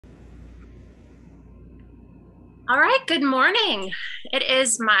All right, good morning. It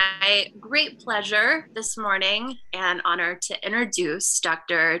is my great pleasure this morning and honor to introduce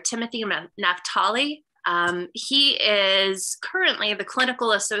Dr. Timothy Naftali. He is currently the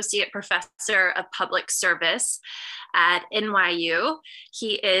Clinical Associate Professor of Public Service at NYU.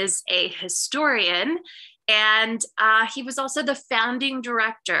 He is a historian, and he was also the founding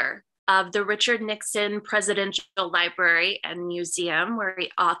director of the Richard Nixon Presidential Library and Museum, where he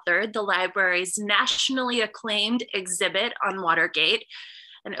authored the library's nationally acclaimed exhibit on Watergate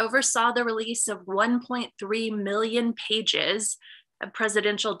and oversaw the release of 1.3 million pages of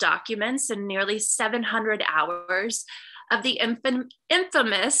presidential documents and nearly 700 hours of the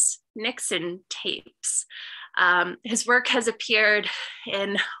infamous Nixon tapes. His work has appeared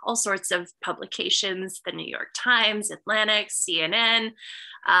in all sorts of publications, the New York Times, Atlantic, CNN.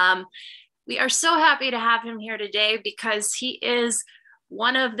 We are so happy to have him here today because he is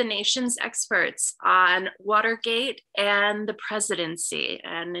one of the nation's experts on Watergate and the presidency.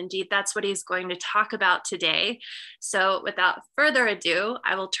 And indeed, that's what he's going to talk about today. So without further ado,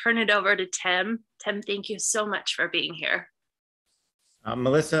 I will turn it over to Tim. Tim, thank you so much for being here.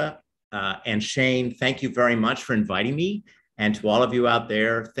 Melissa and Shane, thank you very much for inviting me. And to all of you out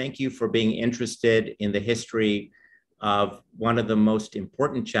there, thank you for being interested in the history of one of the most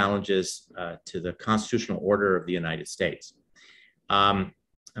important challenges to the constitutional order of the United States. Let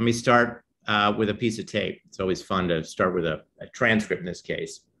me start with a piece of tape. It's always fun to start with a transcript in this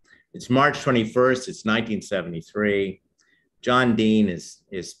case. It's March 21st, it's 1973. John Dean is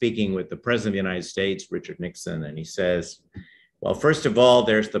speaking with the President of the United States, Richard Nixon, and he says, well, first of all,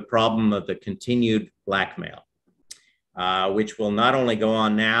 there's the problem of the continued blackmail, which will not only go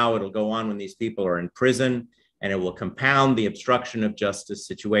on now, it'll go on when these people are in prison, and it will compound the obstruction of justice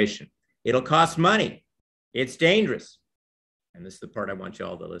situation. It'll cost money. It's dangerous. And this is the part I want you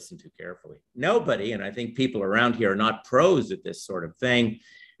all to listen to carefully. Nobody, and I think people around here are not pros at this sort of thing.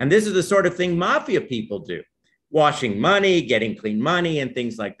 And this is the sort of thing mafia people do, washing money, getting clean money, and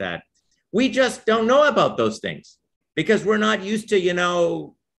things like that. We just don't know about those things because we're not used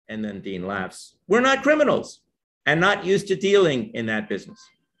to, and then Dean laughs, we're not criminals and not used to dealing in that business.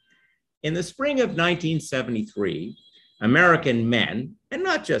 In the spring of 1973, American men, and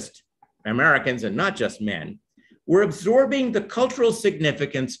not just Americans and not just men, were absorbing the cultural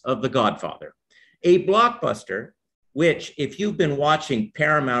significance of The Godfather, a blockbuster, which, if you've been watching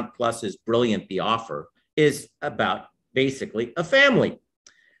Paramount Plus's brilliant The Offer, is about basically a family.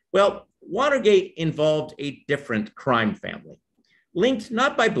 Well, Watergate involved a different crime family, linked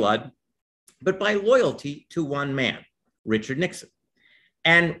not by blood, but by loyalty to one man, Richard Nixon.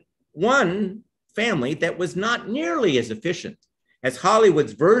 And one family that was not nearly as efficient as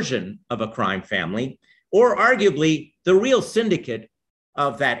Hollywood's version of a crime family, or arguably the real syndicate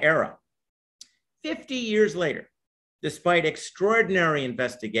of that era. 50 years later, despite extraordinary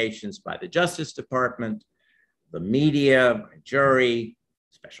investigations by the Justice Department, the media, jury,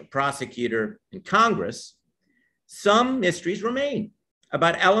 special prosecutor, and Congress, some mysteries remain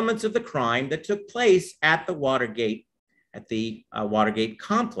about elements of the crime that took place at the Watergate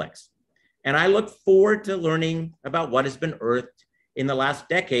complex. And I look forward to learning about what has been unearthed in the last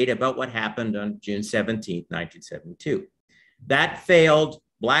decade about what happened on June 17, 1972. That failed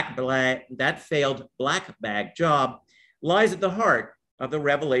black bag job lies at the heart of the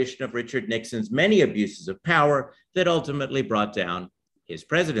revelation of Richard Nixon's many abuses of power that ultimately brought down his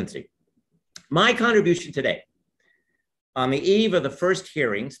presidency. My contribution today, on the eve of the first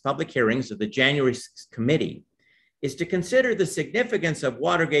public hearings of the January 6th committee, is to consider the significance of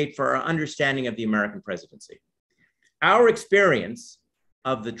Watergate for our understanding of the American presidency. Our experience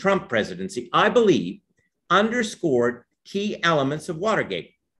of the Trump presidency, I believe, underscored key elements of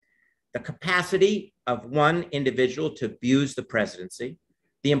Watergate: the capacity of one individual to abuse the presidency,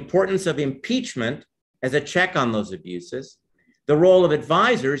 the importance of impeachment as a check on those abuses, the role of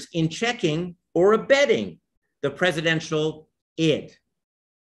advisors in checking or abetting the presidential id.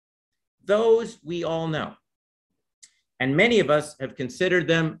 Those we all know. And many of us have considered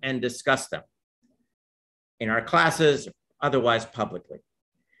them and discussed them in our classes, otherwise publicly.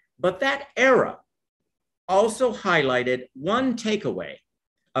 But that era also highlighted one takeaway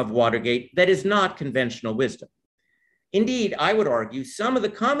of Watergate that is not conventional wisdom. Indeed, I would argue some of the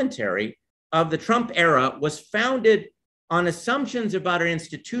commentary of the Trump era was founded on assumptions about our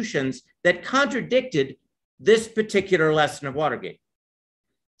institutions that contradicted this particular lesson of Watergate.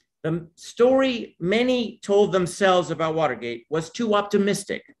 The story many told themselves about Watergate was too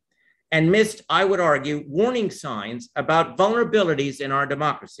optimistic and missed, I would argue, warning signs about vulnerabilities in our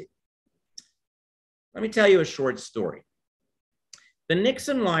democracy. Let me tell you a short story. The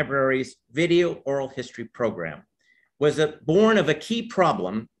Nixon Library's video oral history program was born of a key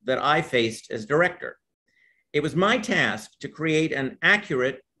problem that I faced as director. It was my task to create an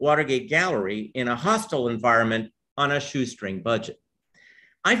accurate Watergate gallery in a hostile environment on a shoestring budget.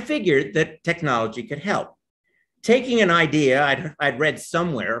 I figured that technology could help. Taking an idea I'd read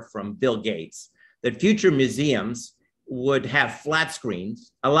somewhere from Bill Gates that future museums would have flat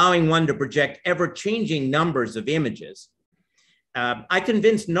screens, allowing one to project ever-changing numbers of images. I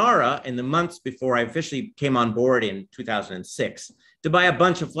convinced NARA in the months before I officially came on board in 2006 to buy a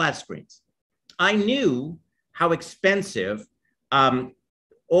bunch of flat screens. I knew how expensive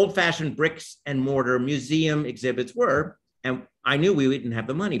old-fashioned bricks and mortar museum exhibits were, and I knew we didn't have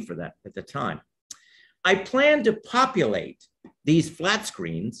the money for that at the time. I planned to populate these flat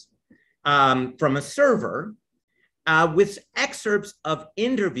screens from a server with excerpts of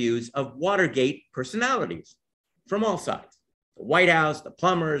interviews of Watergate personalities from all sides: the White House, the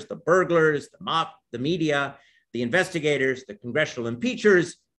plumbers, the burglars, the mob, the media, the investigators, the congressional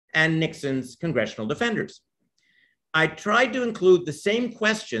impeachers, and Nixon's congressional defenders. I tried to include the same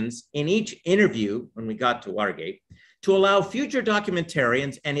questions in each interview when we got to Watergate to allow future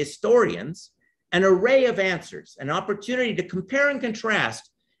documentarians and historians an array of answers, an opportunity to compare and contrast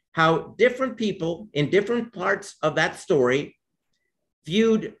how different people in different parts of that story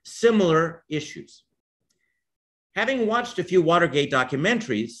viewed similar issues. Having watched a few Watergate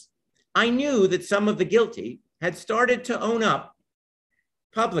documentaries, I knew that some of the guilty had started to own up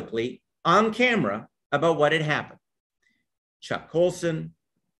publicly on camera about what had happened. Chuck Colson,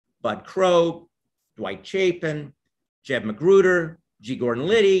 Bud Krogh, Dwight Chapin, Jeb Magruder, G. Gordon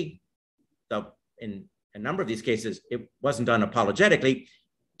Liddy, though in a number of these cases, it wasn't done apologetically,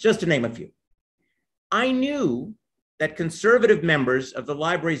 just to name a few. I knew that conservative members of the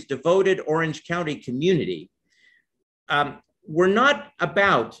library's devoted Orange County community were not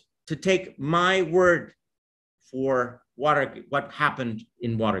about to take my word for what happened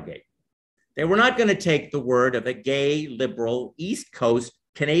in Watergate. They were not going to take the word of a gay, liberal, East Coast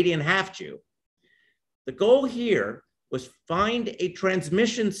Canadian half-Jew. The goal here was find a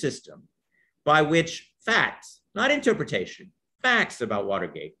transmission system by which facts, not interpretation, facts about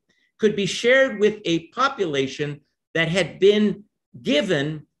Watergate could be shared with a population that had been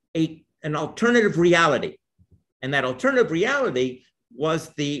given an alternative reality. And that alternative reality was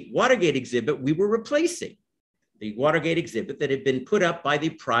the Watergate exhibit we were replacing, the Watergate exhibit that had been put up by the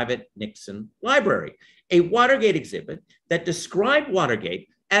private Nixon Library, a Watergate exhibit that described Watergate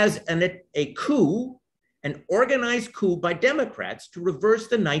as a coup, an organized coup by Democrats to reverse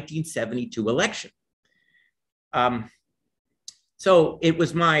the 1972 election. So it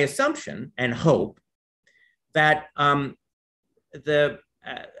was my assumption and hope that the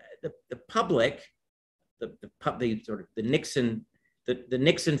public, the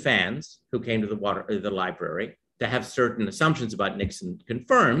Nixon fans who came to the library to have certain assumptions about Nixon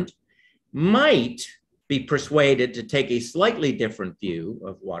confirmed might be persuaded to take a slightly different view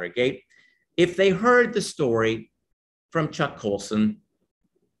of Watergate if they heard the story from Chuck Colson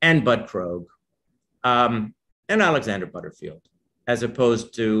and Bud Krogh and Alexander Butterfield, as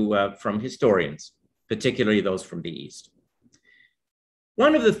opposed to from historians, particularly those from the East.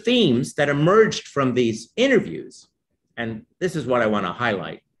 One of the themes that emerged from these interviews, and this is what I want to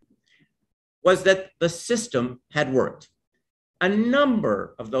highlight, was that the system had worked. A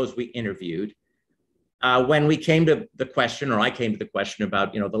number of those we interviewed, when we came to the question, or I came to the question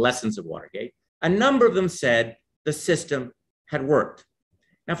about the lessons of Watergate, a number of them said the system had worked.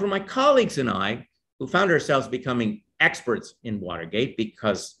 Now, for my colleagues and I, who found ourselves becoming experts in Watergate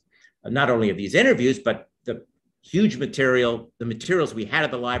because not only of these interviews, but the huge material, the materials we had at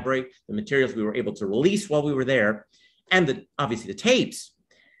the library, the materials we were able to release while we were there, and obviously the tapes,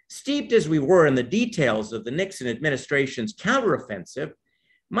 steeped as we were in the details of the Nixon administration's counteroffensive,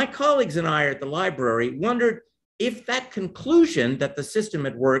 my colleagues and I at the library wondered if that conclusion that the system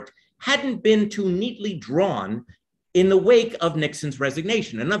had worked hadn't been too neatly drawn in the wake of Nixon's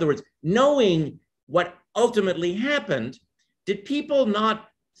resignation. In other words, knowing what ultimately happened, did people not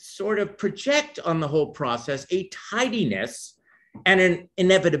sort of project on the whole process a tidiness and an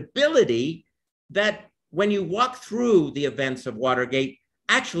inevitability that when you walk through the events of Watergate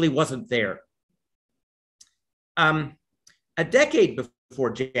actually wasn't there? A decade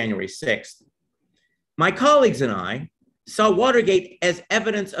before January 6th, my colleagues and I saw Watergate as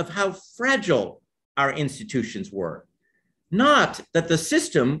evidence of how fragile our institutions were, not that the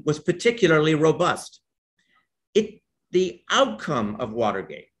system was particularly robust. The outcome of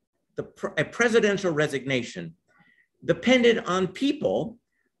Watergate, a presidential resignation, depended on people,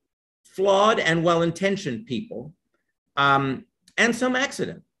 flawed and well-intentioned people, and some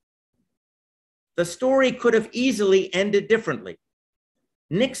accident. the story could have easily ended differently.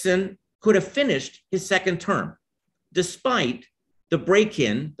 Nixon could have finished his second term, despite the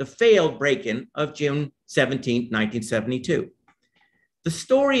failed break-in of June 17, 1972. The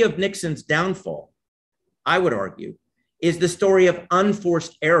story of Nixon's downfall, I would argue, is the story of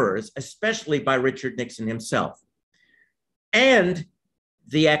unforced errors, especially by Richard Nixon himself, and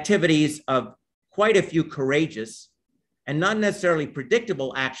the activities of quite a few courageous and not necessarily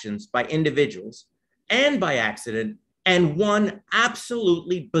predictable actions by individuals and by accident, and one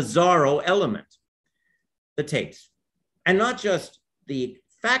absolutely bizarro element, the tapes. And not just the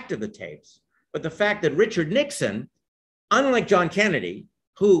fact of the tapes, but the fact that Richard Nixon, unlike John Kennedy,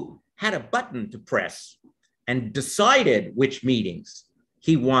 who had a button to press and decided which meetings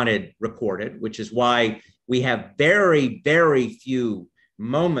he wanted recorded, which is why we have very, very few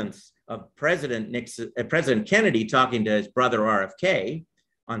moments of President Kennedy talking to his brother RFK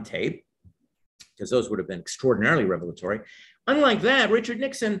on tape, because those would have been extraordinarily revelatory. Unlike that, Richard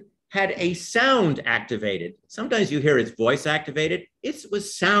Nixon had a sound activated. Sometimes you hear his voice activated. It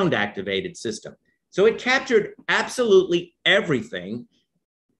was sound activated system. So it captured absolutely everything,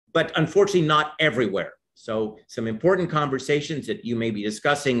 but unfortunately not everywhere. So some important conversations that you may be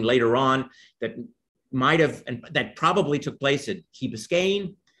discussing later on that might have, and that probably took place at Key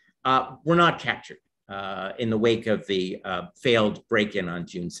Biscayne, were not captured in the wake of the failed break-in on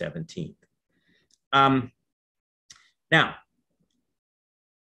June 17th. Now,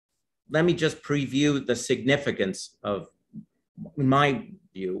 let me just preview the significance of, in my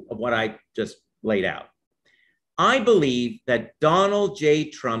view, of what I just laid out. I believe that Donald J.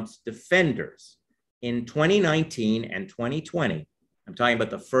 Trump's defenders in 2019 and 2020, I'm talking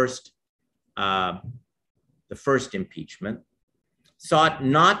about the first impeachment, sought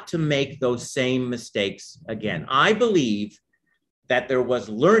not to make those same mistakes again. I believe that there was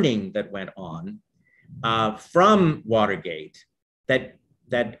learning that went on from Watergate that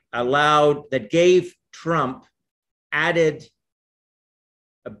gave Trump added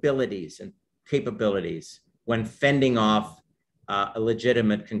abilities and capabilities when fending off a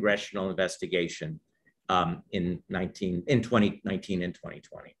legitimate congressional investigation in 2019 and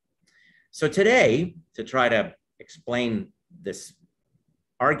 2020. So today, to try to explain this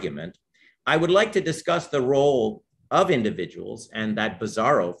argument, I would like to discuss the role of individuals and that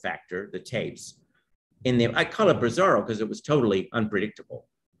bizarro factor, the tapes, I call it bizarro because it was totally unpredictable,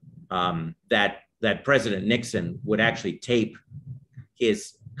 that President Nixon would actually tape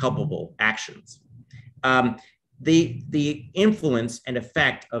his culpable actions. The influence and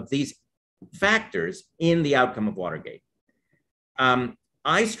effect of these factors in the outcome of Watergate.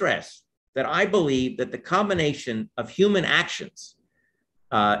 I stress that I believe that the combination of human actions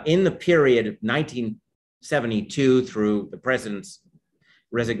in the period of 1972 through the president's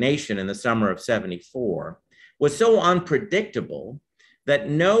resignation in the summer of 74 was so unpredictable that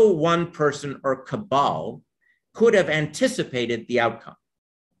no one person or cabal could have anticipated the outcome.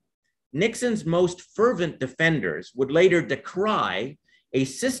 Nixon's most fervent defenders would later decry a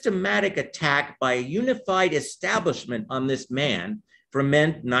systematic attack by a unified establishment on this man from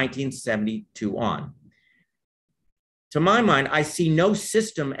 1972 on. To my mind, I see no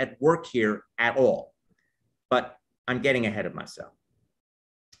system at work here at all, but I'm getting ahead of myself.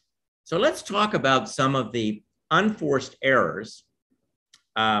 So let's talk about some of the unforced errors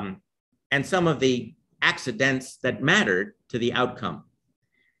and some of the accidents that mattered to the outcome.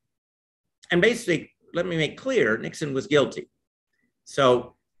 And basically, let me make clear, Nixon was guilty.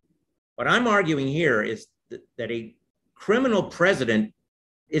 So what I'm arguing here is that a criminal president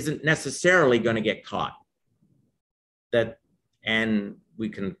isn't necessarily going to get caught. And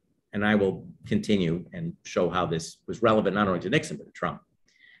I will continue and show how this was relevant not only to Nixon, but to Trump.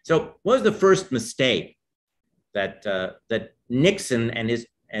 So what was the first mistake that Nixon and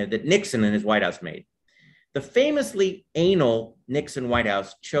his White House made? The famously anal Nixon White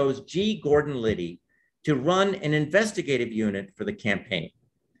House chose G. Gordon Liddy to run an investigative unit for the campaign,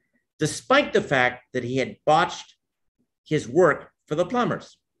 despite the fact that he had botched his work for the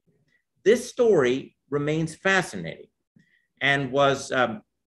plumbers. This story remains fascinating and was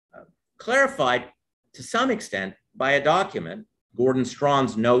clarified to some extent by a document, Gordon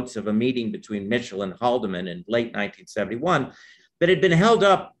Strawn's notes of a meeting between Mitchell and Haldeman in late 1971, that had been held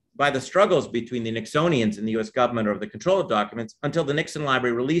up by the struggles between the Nixonians and the US government over the control of documents until the Nixon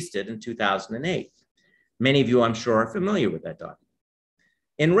Library released it in 2008. Many of you, I'm sure, are familiar with that document.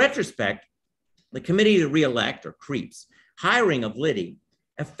 In retrospect, the Committee to Re-elect, or CREEP's, hiring of Liddy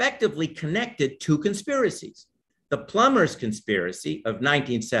effectively connected two conspiracies: the plumbers' conspiracy of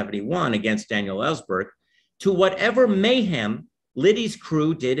 1971 against Daniel Ellsberg to whatever mayhem Liddy's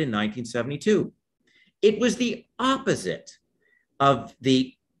crew did in 1972. It was the opposite of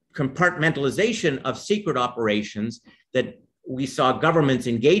the compartmentalization of secret operations that we saw governments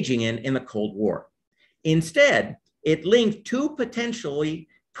engaging in the Cold War. Instead, it linked two potentially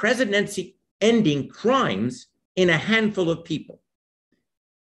presidency-ending crimes in a handful of people.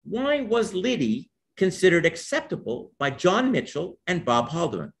 Why was Liddy considered acceptable by John Mitchell and Bob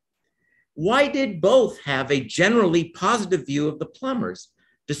Haldeman? Why did both have a generally positive view of the Plumbers,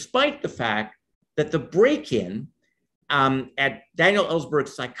 despite the fact that the break-in at Daniel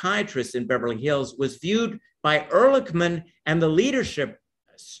Ellsberg's psychiatrist in Beverly Hills was viewed by Ehrlichman and the leadership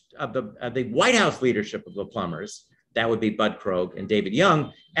of the White House leadership of the Plumbers, that would be Bud Krogh and David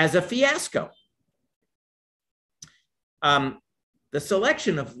Young, as a fiasco? The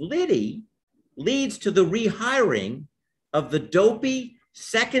selection of Liddy leads to the rehiring of the dopey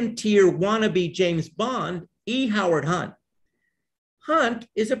second-tier wannabe James Bond, E. Howard Hunt. Hunt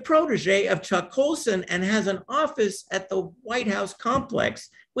is a protege of Chuck Colson and has an office at the White House complex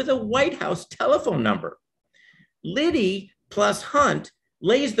with a White House telephone number. Liddy plus Hunt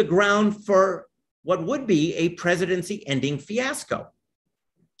lays the ground for what would be a presidency-ending fiasco.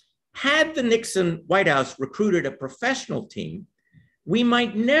 Had the Nixon White House recruited a professional team, we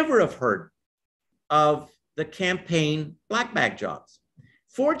might never have heard of the campaign black bag jobs.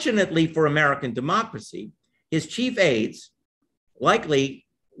 Fortunately for American democracy, his chief aides, likely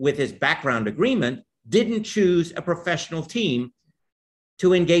with his background agreement, didn't choose a professional team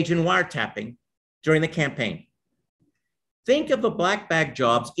to engage in wiretapping during the campaign. Think of the black bag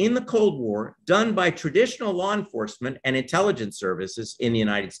jobs in the Cold War done by traditional law enforcement and intelligence services in the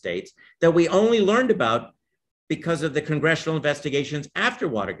United States that we only learned about because of the congressional investigations after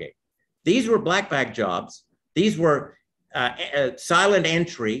Watergate. These were black bag jobs. These were silent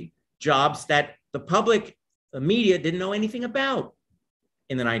entry jobs that the public media didn't know anything about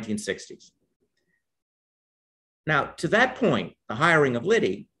in the 1960s. Now, to that point, the hiring of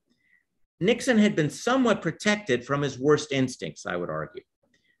Liddy, Nixon had been somewhat protected from his worst instincts, I would argue.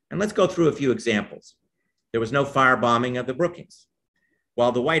 And let's go through a few examples. There was no firebombing of the Brookings.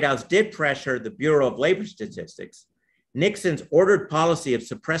 While the White House did pressure the Bureau of Labor Statistics, Nixon's ordered policy of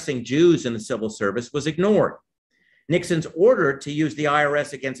suppressing Jews in the civil service was ignored. Nixon's order to use the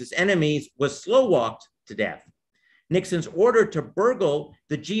IRS against his enemies was slow-walked to death. Nixon's order to burgle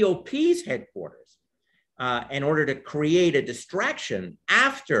the GOP's headquarters in order to create a distraction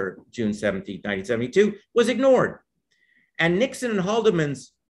after June 17, 1972 was ignored. And Nixon and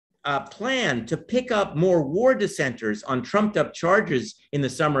Haldeman's plan to pick up more war dissenters on trumped-up charges in the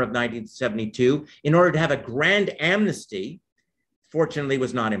summer of 1972 in order to have a grand amnesty, fortunately,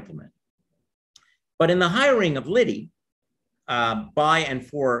 was not implemented. But in the hiring of Liddy by and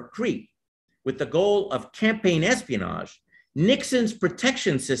for Crete, with the goal of campaign espionage, Nixon's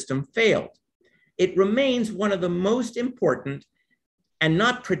protection system failed. It remains one of the most important and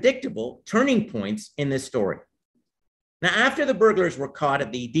not predictable turning points in this story. Now, after the burglars were caught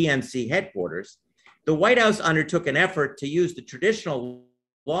at the DNC headquarters, the White House undertook an effort to use the traditional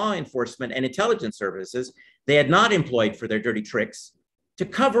law enforcement and intelligence services they had not employed for their dirty tricks to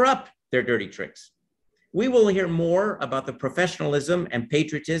cover up their dirty tricks. We will hear more about the professionalism and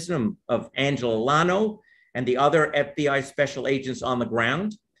patriotism of Angela Lano and the other FBI special agents on the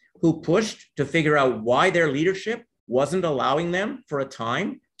ground who pushed to figure out why their leadership wasn't allowing them for a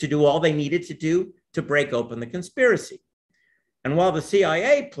time to do all they needed to do to break open the conspiracy. And while the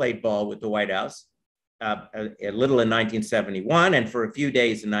CIA played ball with the White House a little in 1971 and for a few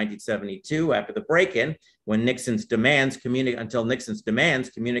days in 1972 after the break-in, when Nixon's demands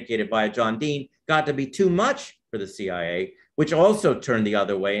communicated via John Dean got to be too much for the CIA, which also turned the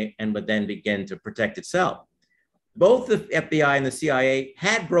other way and would then begin to protect itself. Both the FBI and the CIA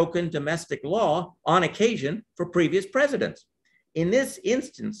had broken domestic law on occasion for previous presidents. In this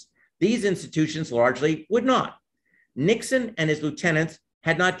instance, these institutions largely would not. Nixon and his lieutenants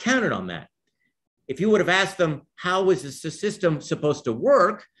had not counted on that. If you would have asked them, how was the system supposed to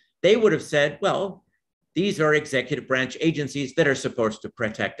work? They would have said, well, these are executive branch agencies that are supposed to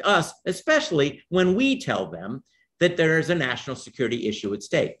protect us, especially when we tell them that there is a national security issue at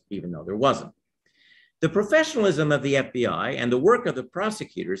stake, even though there wasn't. The professionalism of the FBI and the work of the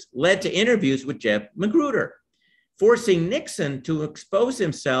prosecutors led to interviews with Jeb Magruder, forcing Nixon to expose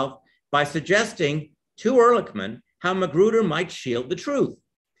himself by suggesting to Ehrlichman how Magruder might shield the truth.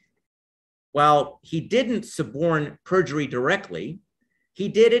 While he didn't suborn perjury directly, he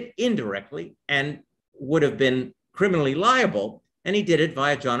did it indirectly and would have been criminally liable, and he did it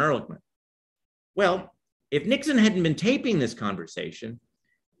via John Ehrlichman. Well, if Nixon hadn't been taping this conversation,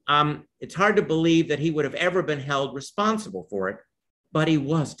 it's hard to believe that he would have ever been held responsible for it, but he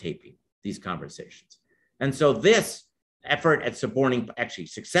was taping these conversations. And so this effort at suborning, actually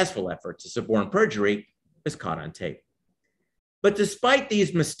successful effort to suborn perjury, is caught on tape. But despite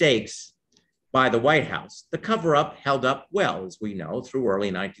these mistakes by the White House, the cover-up held up well, as we know, through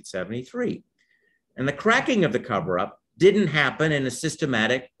early 1973. And the cracking of the cover-up didn't happen in a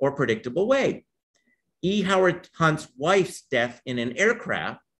systematic or predictable way. E. Howard Hunt's wife's death in an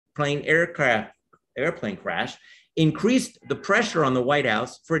airplane crash increased the pressure on the White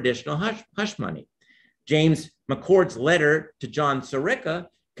House for additional hush money. James McCord's letter to John Sirica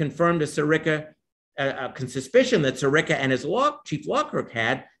confirmed a suspicion that Sirica and his chief law clerk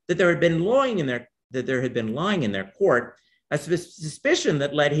had that there had been lying in their court, a suspicion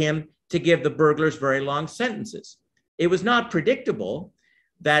that led him to give the burglars very long sentences. It was not predictable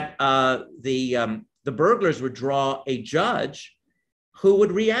that the burglars would draw a judge who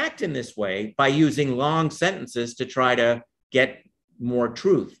would react in this way by using long sentences to try to get more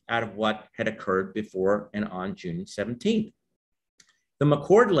truth out of what had occurred before and on June 17th. The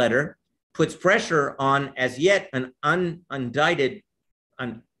McCord letter puts pressure on as yet unindicted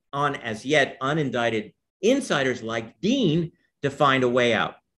insiders like Dean to find a way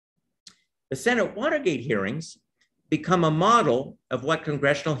out. The Senate Watergate hearings become a model of what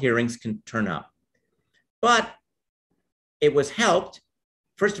congressional hearings can turn up. But it was helped,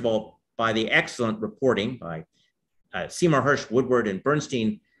 first of all, by the excellent reporting by Seymour Hersh, Woodward, and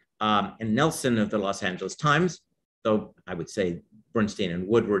Bernstein and Nelson of the Los Angeles Times, though I would say Bernstein and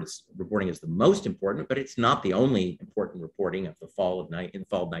Woodward's reporting is the most important, but it's not the only important reporting of in the fall of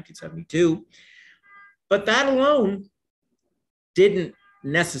 1972. But that alone didn't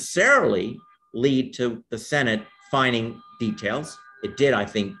necessarily lead to the Senate finding details. It did, I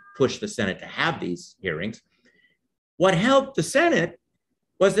think, push the Senate to have these hearings. What helped the Senate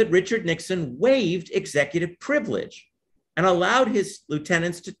was that Richard Nixon waived executive privilege and allowed his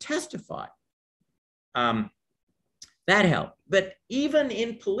lieutenants to testify. That helped. But even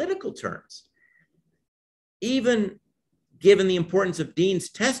in political terms, even given the importance of Dean's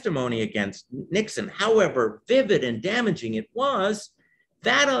testimony against Nixon, however vivid and damaging it was,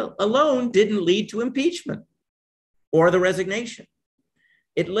 that alone didn't lead to impeachment or the resignation.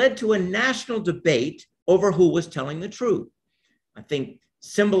 It led to a national debate over who was telling the truth. I think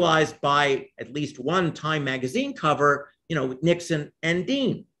symbolized by at least one Time magazine cover, Nixon and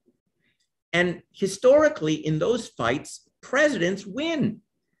Dean. And historically, in those fights, presidents win.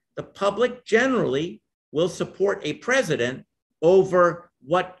 The public generally will support a president over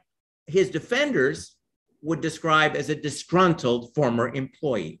what his defenders would describe as a disgruntled former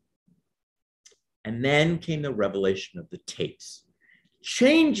employee. And then came the revelation of the tapes,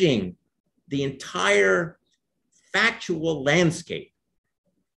 changing the entire factual landscape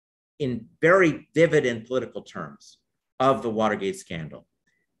in very vivid and political terms of the Watergate scandal.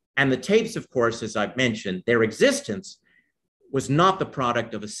 And the tapes, of course, as I've mentioned, their existence was not the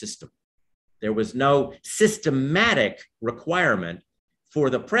product of a system. There was no systematic requirement for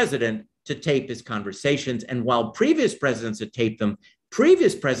the president to tape his conversations. And while previous presidents had taped them,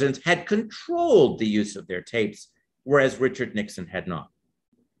 previous presidents had controlled the use of their tapes, whereas Richard Nixon had not.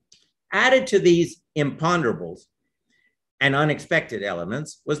 Added to these imponderables and unexpected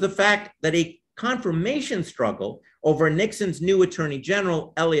elements was the fact that a confirmation struggle over Nixon's new Attorney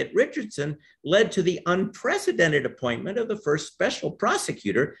General, Elliot Richardson, led to the unprecedented appointment of the first special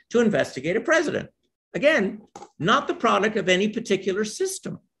prosecutor to investigate a president. Again, not the product of any particular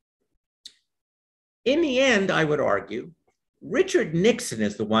system. In the end, I would argue, Richard Nixon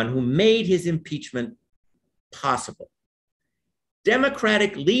is the one who made his impeachment possible.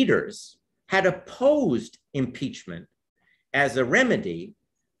 Democratic leaders had opposed impeachment as a remedy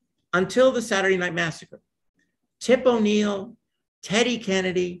until the Saturday Night Massacre. Tip O'Neill, Teddy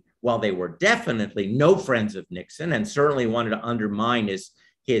Kennedy, while they were definitely no friends of Nixon and certainly wanted to undermine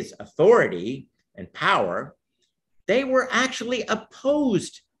his authority and power, they were actually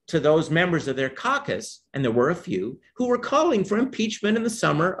opposed to those members of their caucus, and there were a few, who were calling for impeachment in the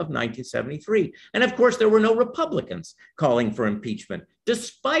summer of 1973. And of course, there were no Republicans calling for impeachment,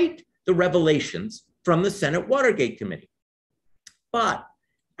 despite the revelations from the Senate Watergate Committee. But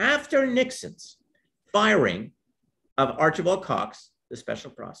after Nixon's firing of Archibald Cox, the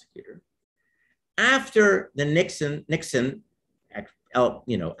special prosecutor, after the Nixon,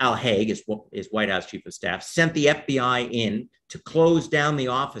 Al Haig, his White House chief of staff, sent the FBI in to close down the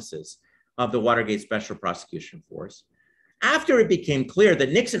offices of the Watergate Special Prosecution Force, after it became clear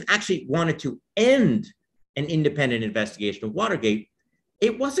that Nixon actually wanted to end an independent investigation of Watergate,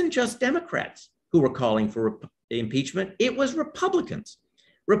 it wasn't just Democrats who were calling for impeachment, it was Republicans.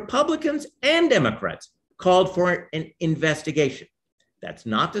 Republicans and Democrats called for an investigation. That's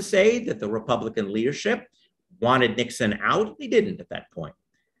not to say that the Republican leadership wanted Nixon out. They didn't at that point.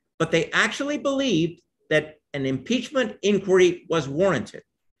 But they actually believed that an impeachment inquiry was warranted.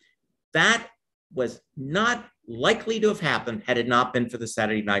 That was not likely to have happened had it not been for the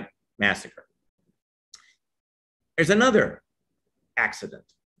Saturday Night Massacre. There's another accident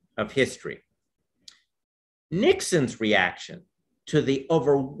of history. Nixon's reaction to the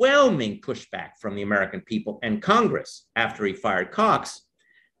overwhelming pushback from the American people and Congress after he fired Cox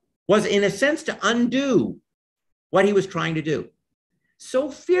was, in a sense, to undo what he was trying to do.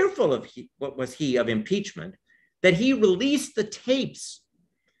 So fearful of of impeachment that he released the tapes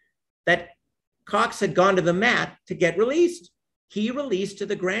that Cox had gone to the mat to get released. He released to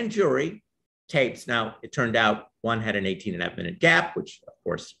the grand jury tapes. Now, it turned out one had an 18.5-minute gap, which of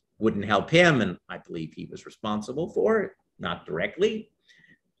course wouldn't help him, and I believe he was responsible for it, not directly.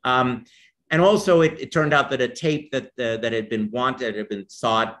 And also, it turned out that a tape that had been wanted, had been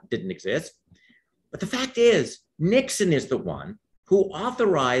sought, didn't exist. But the fact is, Nixon is the one who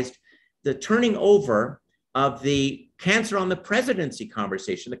authorized the turning over of the cancer on the presidency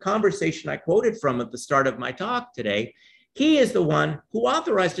conversation, the conversation I quoted from at the start of my talk today. He is the one who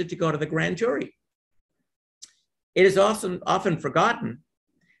authorized it to go to the grand jury. It is often forgotten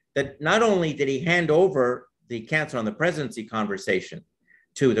that not only did he hand over the cancer on the presidency conversation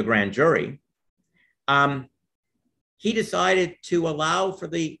to the grand jury, he decided to allow for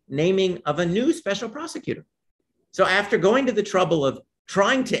the naming of a new special prosecutor. So after going to the trouble of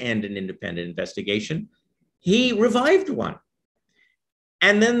trying to end an independent investigation, he revived one.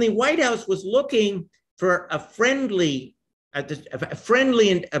 And then the White House was looking for a friendly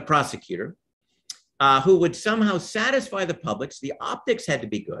prosecutor who would somehow satisfy the public. So the optics had to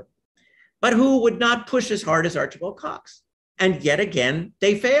be good, but who would not push as hard as Archibald Cox. And yet again,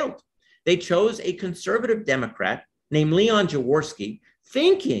 they failed. They chose a conservative Democrat named Leon Jaworski,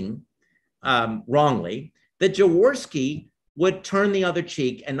 thinking wrongly that Jaworski would turn the other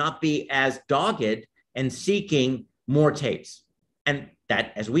cheek and not be as dogged and seeking more tapes. And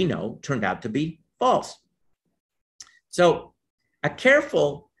that, as we know, turned out to be false. So a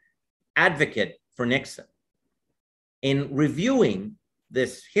careful advocate for Nixon in reviewing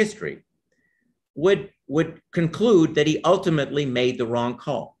this history would conclude that he ultimately made the wrong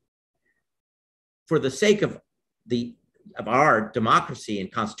call. For the sake of our democracy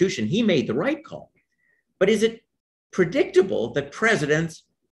and constitution, he made the right call. But is it predictable that presidents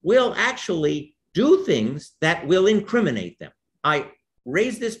will actually do things that will incriminate them? I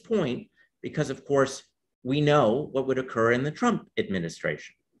raise this point because, of course, we know what would occur in the Trump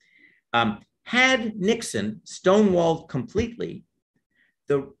administration. Had Nixon stonewalled completely,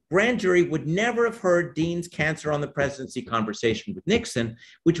 the grand jury would never have heard Dean's cancer on the presidency conversation with Nixon,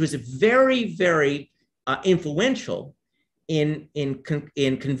 which was very, very influential in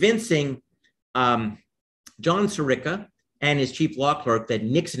convincing John Sirica and his chief law clerk that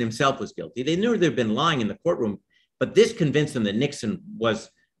Nixon himself was guilty. They knew they'd been lying in the courtroom, but this convinced them that Nixon was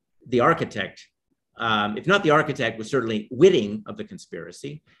the architect. If not the architect, was certainly witting of the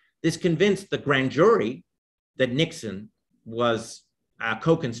conspiracy. This convinced the grand jury that Nixon was a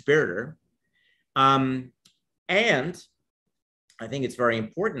co-conspirator. And I think it's very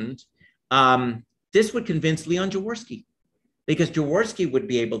important, this would convince Leon Jaworski, because Jaworski would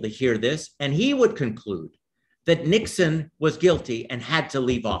be able to hear this and he would conclude that Nixon was guilty and had to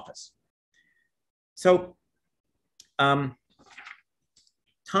leave office. So time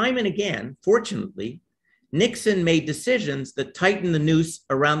and again, fortunately, Nixon made decisions that tightened the noose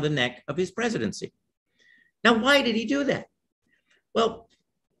around the neck of his presidency. Now, why did he do that? Well,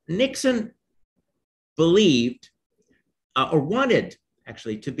 Nixon believed or wanted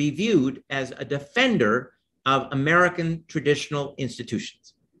actually to be viewed as a defender of American traditional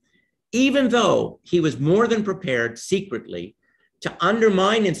institutions, even though he was more than prepared secretly to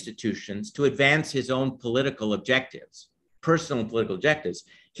undermine institutions to advance his own political objectives, personal political objectives.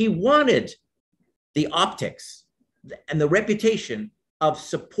 He wanted the optics and the reputation of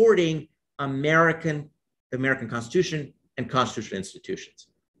supporting the American Constitution and constitutional institutions.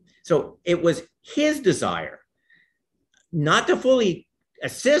 So it was his desire not to fully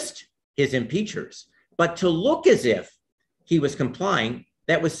assist his impeachers, but to look as if he was complying.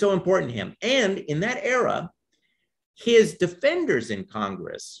 That was so important to him. And in that era, his defenders in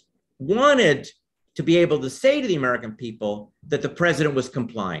Congress wanted to be able to say to the American people that the president was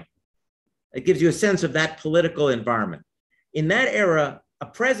complying. It gives you a sense of that political environment. In that era, a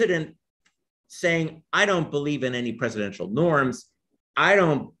president saying, I don't believe in any presidential norms, I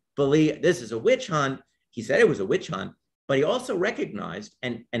don't believe this is a witch hunt. He said it was a witch hunt. But he also recognized,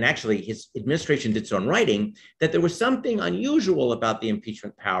 and actually his administration did so in writing, that there was something unusual about the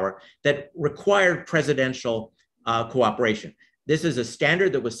impeachment power that required presidential cooperation. This is a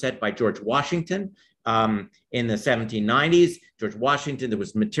standard that was set by George Washington in the 1790s. George Washington, there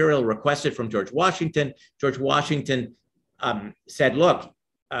was material requested from George Washington. George Washington said, look,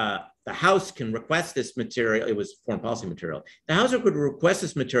 the House can request this material. It was foreign policy material. The House could request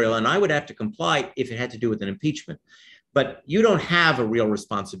this material, and I would have to comply if it had to do with an impeachment. But you don't have a real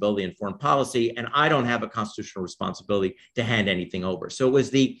responsibility in foreign policy, and I don't have a constitutional responsibility to hand anything over. So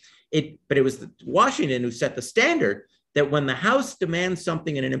it was Washington who set the standard that when the House demands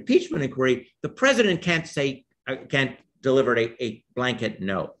something in an impeachment inquiry, the president can't deliver a blanket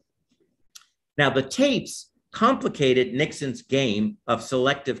no. Now, the tapes complicated Nixon's game of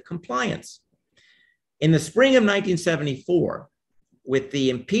selective compliance. In the spring of 1974, with the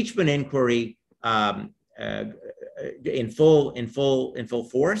impeachment inquiry in full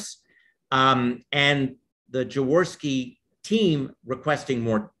force, and the Jaworski team requesting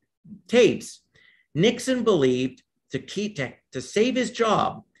more tapes, Nixon believed to save his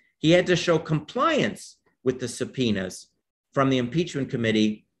job, he had to show compliance with the subpoenas from the impeachment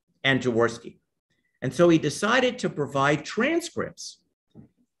committee and Jaworski. And so he decided to provide transcripts.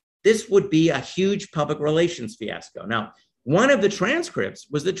 This would be a huge public relations fiasco. Now, one of the transcripts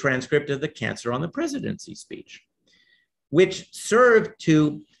was the transcript of the Cancer on the Presidency speech, which served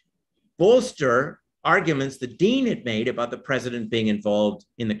to bolster arguments the dean had made about the president being involved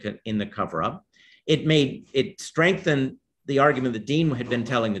in the cover-up. It strengthened the argument the dean had been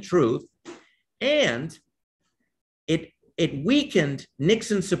telling the truth, and it weakened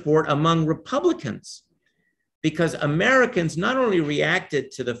Nixon's support among Republicans, because Americans not only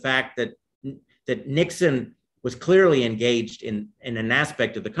reacted to the fact that Nixon was clearly engaged in an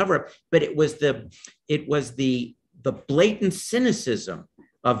aspect of the cover-up, but it was the blatant cynicism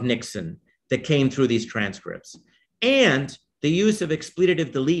of Nixon that came through these transcripts, and the use of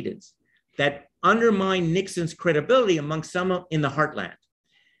expletive deleteds that undermined Nixon's credibility among some in the heartland.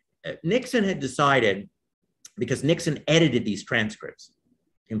 Nixon had decided, because Nixon edited these transcripts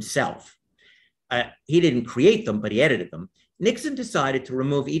himself. He didn't create them, but he edited them. Nixon decided to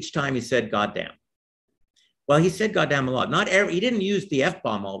remove each time he said goddamn. Well, he said goddamn a lot. He didn't use the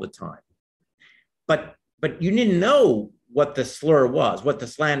F-bomb all the time. But you didn't know what the slur was, what the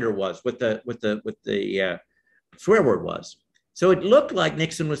slander was, what the swear word was. So it looked like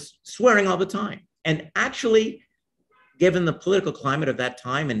Nixon was swearing all the time. And actually, given the political climate of that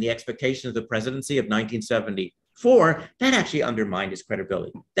time and the expectations of the presidency of 1974, that actually undermined his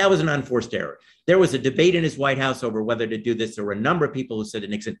credibility. That was an unforced error. There was a debate in his White House over whether to do this. There were a number of people who said to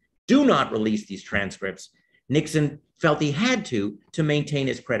Nixon, do not release these transcripts. Nixon felt he had to maintain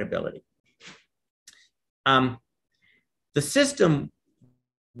his credibility. The system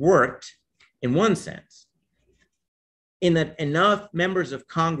worked in one sense, in that enough members of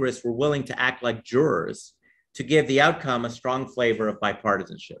Congress were willing to act like jurors to give the outcome a strong flavor of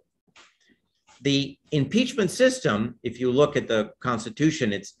bipartisanship. The impeachment system, if you look at the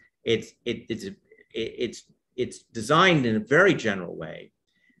Constitution, it's designed in a very general way,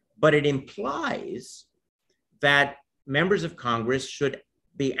 but it implies that members of Congress should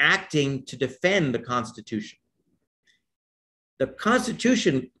be acting to defend the Constitution. The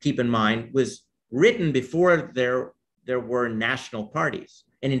Constitution, keep in mind, was written before there were national parties.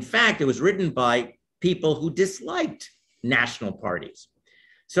 And in fact, it was written by people who disliked national parties.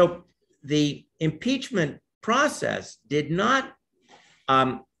 So the impeachment process did not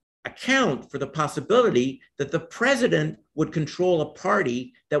account for the possibility that the president would control a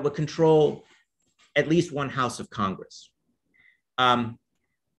party that would control at least one house of Congress.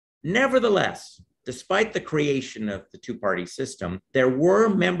 Nevertheless, despite the creation of the two-party system, there were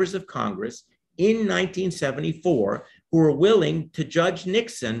members of Congress in 1974 who were willing to judge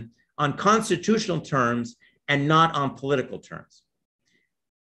Nixon on constitutional terms and not on political terms.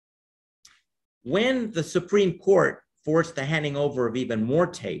 When the Supreme Court forced the handing over of even more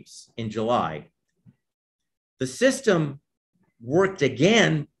tapes in July, the system worked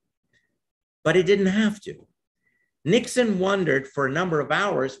again, but it didn't have to. Nixon wondered for a number of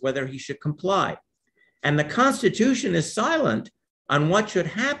hours whether he should comply. And the Constitution is silent on what should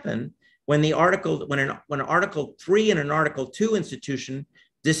happen when an Article 3 and an Article 2 institution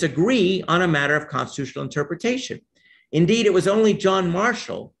disagree on a matter of constitutional interpretation. Indeed, it was only John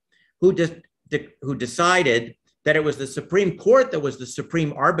Marshall who decided that it was the Supreme Court that was the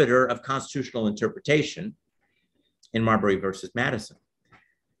supreme arbiter of constitutional interpretation in Marbury versus Madison.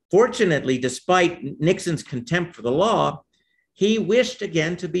 Fortunately, despite Nixon's contempt for the law, he wished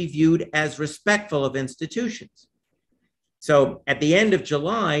again to be viewed as respectful of institutions. So at the end of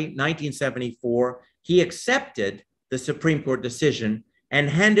July 1974, he accepted the Supreme Court decision and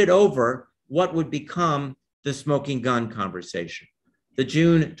handed over what would become the smoking gun conversation, the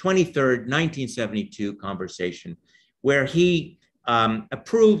June 23rd, 1972 conversation, where he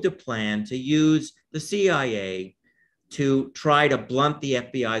approved a plan to use the CIA to try to blunt the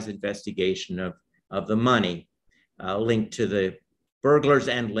FBI's investigation of the money linked to the burglars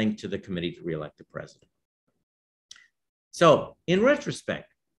and linked to the committee to reelect the president. So in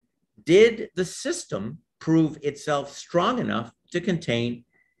retrospect, did the system prove itself strong enough to contain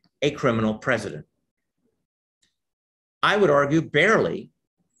a criminal president? I would argue barely,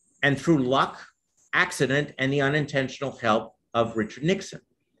 and through luck, accident, and the unintentional help of Richard Nixon.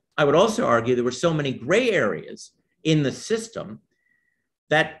 I would also argue there were so many gray areas in the system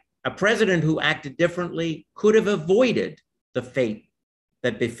that a president who acted differently could have avoided the fate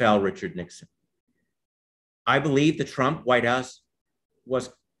that befell Richard Nixon. I believe the Trump White House was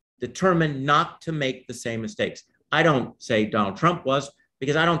determined not to make the same mistakes. I don't say Donald Trump was,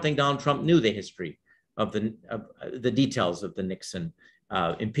 because I don't think Donald Trump knew the history of the details of the Nixon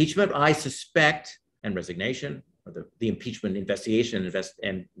impeachment. I suspect, and resignation, or the impeachment investigation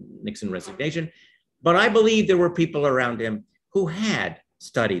and Nixon resignation, but I believe there were people around him who had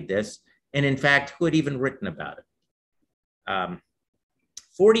studied this, and in fact, who had even written about it.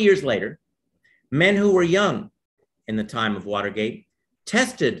 40 years later, men who were young in the time of Watergate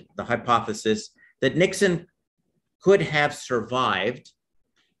tested the hypothesis that Nixon could have survived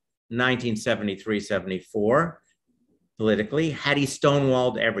 1973-74 politically had he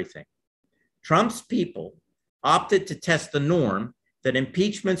stonewalled everything. Trump's people opted to test the norm that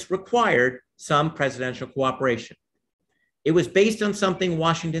impeachments required some presidential cooperation. It was based on something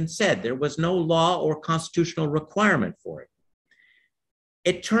Washington said. There was no law or constitutional requirement for it.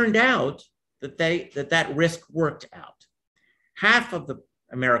 It turned out that that risk worked out. Half of the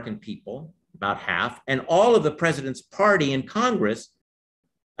American people, about half, and all of the president's party in Congress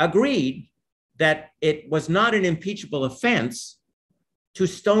agreed that it was not an impeachable offense to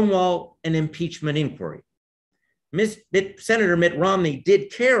stonewall an impeachment inquiry. Senator Mitt Romney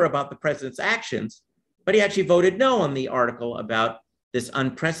did care about the president's actions, but he actually voted no on the article about this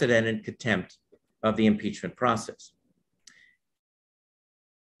unprecedented contempt of the impeachment process.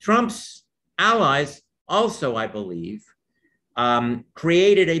 Trump's allies also, I believe,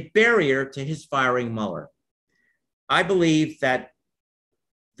 created a barrier to his firing Mueller. I believe that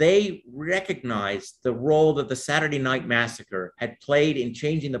they recognized the role that the Saturday Night Massacre had played in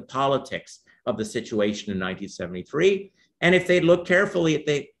changing the politics of the situation in 1973. And if they'd look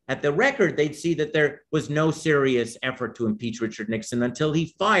carefully at the record, they'd see that there was no serious effort to impeach Richard Nixon until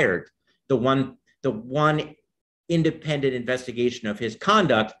he fired the one independent investigation of his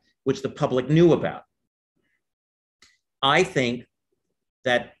conduct, which the public knew about. I think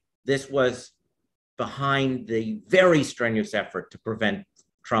that this was behind the very strenuous effort to prevent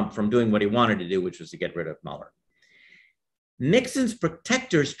Trump from doing what he wanted to do, which was to get rid of Mueller. Nixon's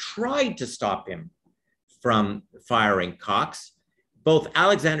protectors tried to stop him from firing Cox. Both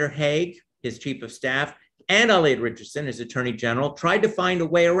Alexander Haig, his chief of staff, and Elliot Richardson, his attorney general, tried to find a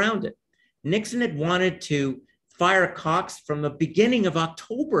way around it. Nixon had wanted to fire Cox from the beginning of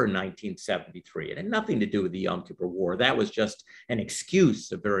October 1973. It had nothing to do with the Yom Kippur War. That was just an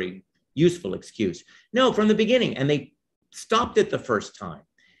excuse, a very useful excuse. No, from the beginning, and they stopped it the first time.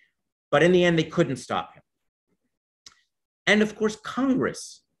 But in the end, they couldn't stop him. And of course,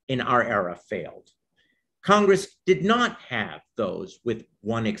 Congress in our era failed. Congress did not have those, with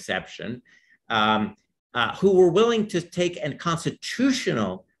one exception, who were willing to take a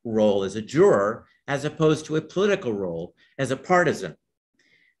constitutional role as a juror as opposed to a political role as a partisan.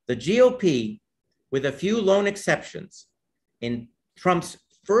 The GOP, with a few lone exceptions, in Trump's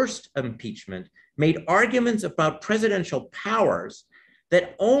first impeachment, made arguments about presidential powers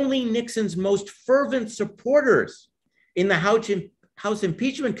that only Nixon's most fervent supporters in the House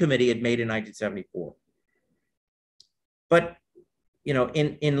Impeachment Committee had made in 1974. But, you know,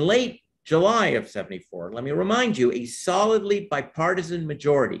 in late July of 74, let me remind you, a solidly bipartisan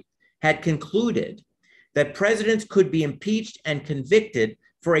majority had concluded that presidents could be impeached and convicted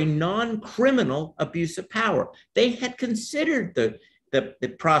for a non-criminal abuse of power. They had considered the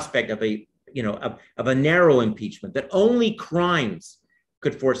prospect of a narrow impeachment, that only crimes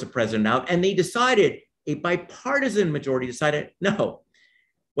could force a president out. And they decided, a bipartisan majority decided, no,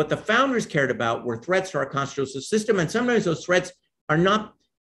 what the founders cared about were threats to our constitutional system. And sometimes those threats are not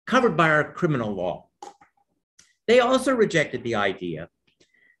covered by our criminal law. They also rejected the idea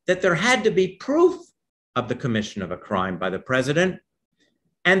that there had to be proof of the commission of a crime by the president.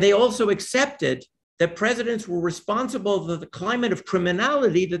 And they also accepted that presidents were responsible for the climate of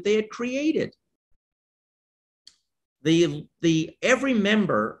criminality that they had created. Every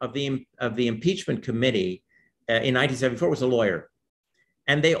member of the impeachment committee in 1974 was a lawyer,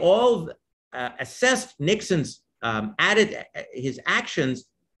 and they all assessed Nixon's his actions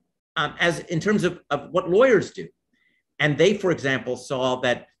as in terms of what lawyers do. And they, for example, saw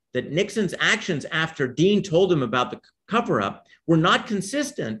that Nixon's actions after Dean told him about the cover-up were not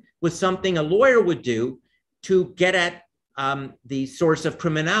consistent with something a lawyer would do to get at the source of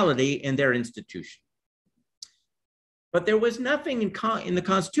criminality in their institution. But there was nothing in the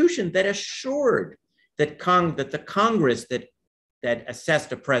Constitution that assured that the Congress that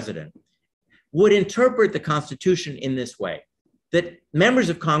assessed a president would interpret the Constitution in this way, that members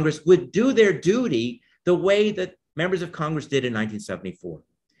of Congress would do their duty the way that members of Congress did in 1974.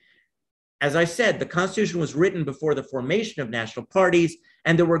 As I said, the Constitution was written before the formation of national parties,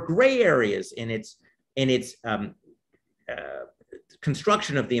 and there were gray areas in its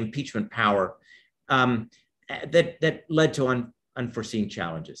construction of the impeachment power that led to unforeseen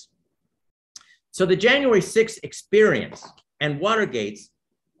challenges. So the January 6th experience and Watergate's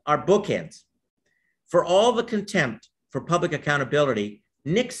are bookends. For all the contempt for public accountability,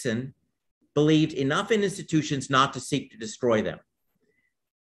 Nixon believed enough in institutions not to seek to destroy them.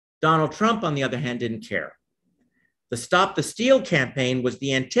 Donald Trump, on the other hand, didn't care. The Stop the Steal campaign was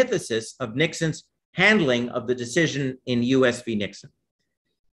the antithesis of Nixon's handling of the decision in US v. Nixon.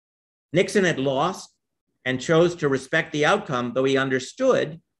 Nixon had lost and chose to respect the outcome, though he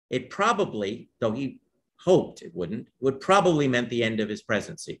understood it probably, though he hoped it wouldn't, would probably meant the end of his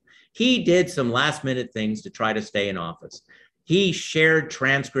presidency. He did some last-minute things to try to stay in office. He shared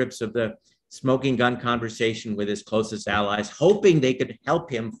transcripts of the smoking gun conversation with his closest allies, hoping they could help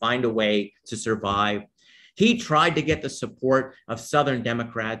him find a way to survive. He tried to get the support of Southern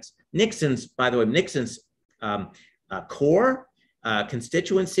Democrats. Nixon's core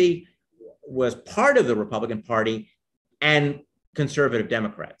constituency was part of the Republican Party and conservative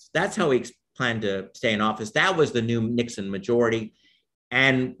Democrats. That's how he planned to stay in office. That was the new Nixon majority.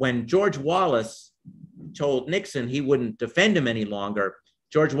 And when George Wallace told Nixon he wouldn't defend him any longer,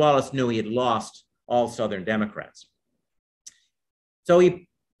 George Wallace knew he had lost all Southern Democrats. So he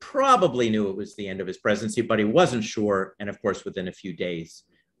probably knew it was the end of his presidency, but he wasn't sure. And of course, within a few days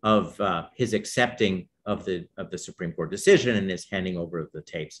of his accepting of the Supreme Court decision and his handing over of the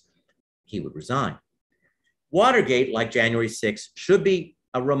tapes, he would resign. Watergate, like January 6th, should be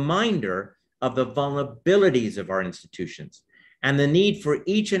a reminder of the vulnerabilities of our institutions and the need for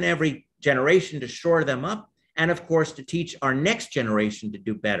each and every generation to shore them up, and of course, to teach our next generation to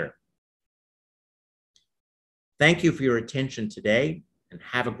do better. Thank you for your attention today, and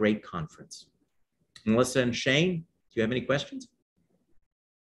have a great conference. Melissa and Shane, do you have any questions?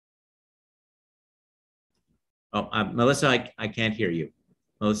 Oh, Melissa, I can't hear you.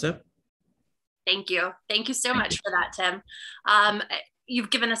 Melissa? Thank you. Thank you so much for that, Tim.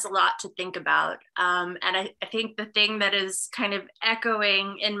 You've given us a lot to think about. And I think the thing that is kind of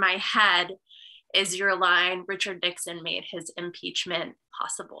echoing in my head is your line, Richard Nixon made his impeachment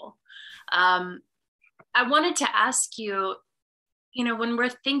possible. I wanted to ask you, when we're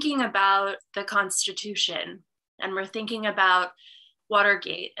thinking about the Constitution and we're thinking about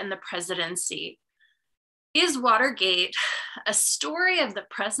Watergate and the presidency, is Watergate a story of the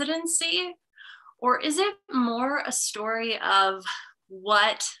presidency, or is it more a story of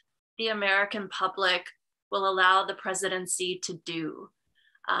what the American public will allow the presidency to do?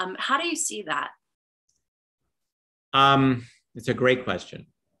 How do you see that? It's a great question.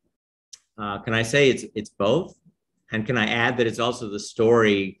 Can I say it's both? And can I add that it's also the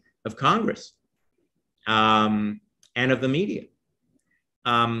story of Congress and of the media?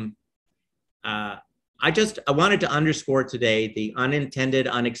 I wanted to underscore today the unintended,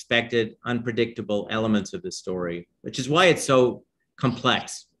 unexpected, unpredictable elements of this story, which is why it's so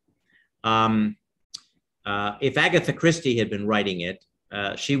complex. If Agatha Christie had been writing it,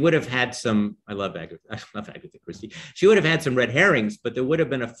 she would have had some, I love Agatha Christie. She would have had some red herrings, but there would have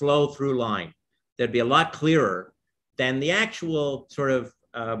been a flow through line that'd be a lot clearer than the actual sort of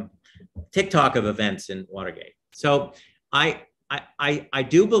TikTok of events in Watergate. So I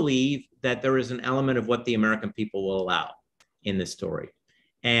do believe that there is an element of what the American people will allow in this story.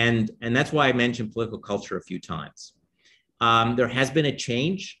 And that's why I mentioned political culture a few times. There has been a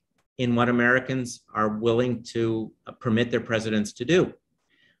change in what Americans are willing to permit their presidents to do.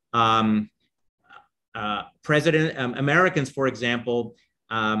 Americans, for example,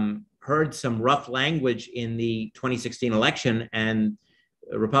 heard some rough language in the 2016 election, and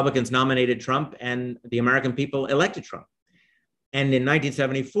Republicans nominated Trump and the American people elected Trump. And in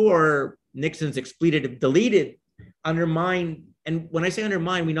 1974, Nixon's expletive, deleted, undermined. And when I say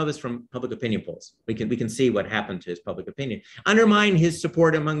undermine, we know this from public opinion polls. We can see what happened to his public opinion. Undermine his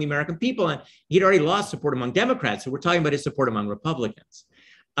support among the American people. And he'd already lost support among Democrats. So we're talking about his support among Republicans.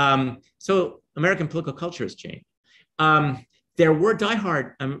 So American political culture has changed. There were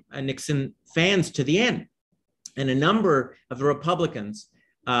diehard Nixon fans to the end. And a number of the Republicans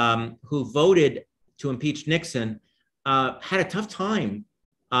who voted to impeach Nixon had a tough time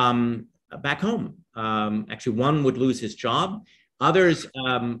back home. Actually, one would lose his job. Others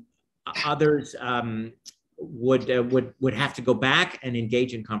would have to go back and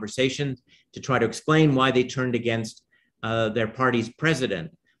engage in conversations to try to explain why they turned against their party's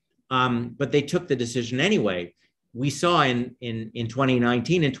president. But they took the decision anyway. We saw in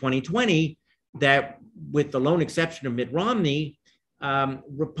 2019 and 2020 that, with the lone exception of Mitt Romney,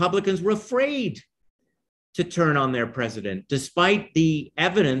 Republicans were afraid to turn on their president, despite the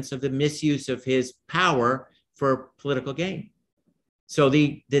evidence of the misuse of his power for political gain. So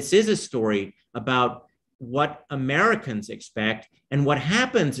this is a story about what Americans expect and what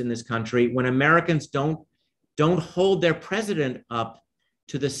happens in this country when Americans don't hold their president up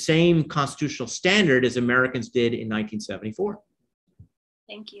to the same constitutional standard as Americans did in 1974.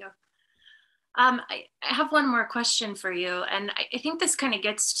 Thank you. I have one more question for you, and I think this kind of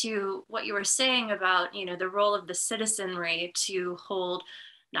gets to what you were saying about, the role of the citizenry to hold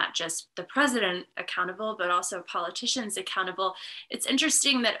not just the president accountable, but also politicians accountable. It's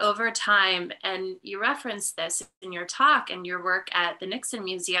interesting that over time, and you referenced this in your talk and your work at the Nixon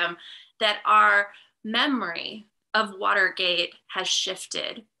Museum, that our memory of Watergate has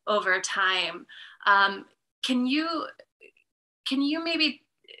shifted over time. Can you maybe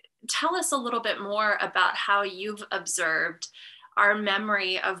tell us a little bit more about how you've observed our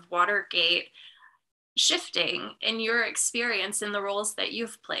memory of Watergate shifting in your experience in the roles that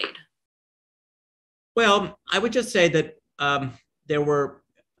you've played? Well, I would just say that there were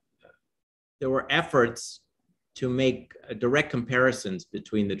efforts to make direct comparisons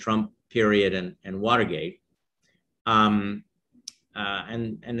between the Trump period and Watergate, and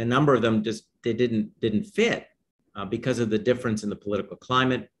a number of them just they didn't fit because of the difference in the political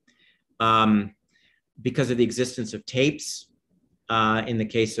climate. Because of the existence of tapes in the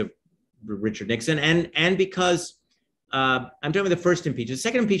case of Richard Nixon, and because I'm talking about the first impeachment. The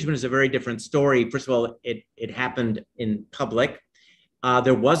second impeachment is a very different story. First of all, it happened in public.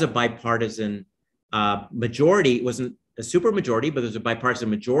 There was a bipartisan majority. It wasn't a super majority, but there's a bipartisan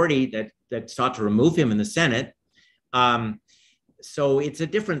majority that sought to remove him in the Senate. So it's a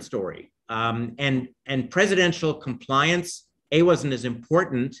different story. And presidential compliance, wasn't as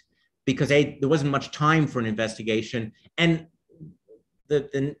important, because there wasn't much time for an investigation, and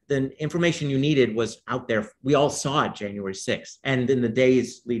the information you needed was out there. We all saw it January 6th and in the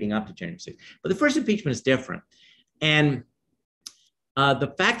days leading up to January 6th. But the first impeachment is different. And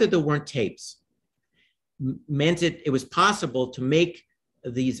the fact that there weren't tapes meant it was possible to make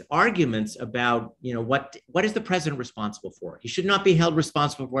these arguments about, what is the president responsible for? He should not be held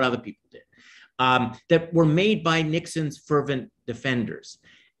responsible for what other people did, that were made by Nixon's fervent defenders.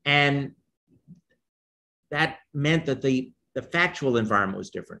 And that meant that the factual environment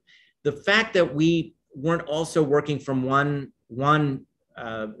was different. The fact that we weren't also working from one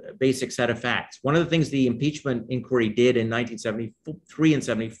basic set of facts. One of the things the impeachment inquiry did in 1973 and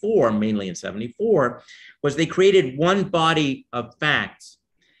 74, mainly in 74, was they created one body of facts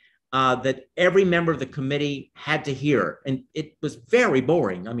that every member of the committee had to hear. And it was very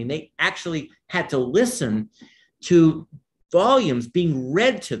boring. I mean, they actually had to listen to volumes being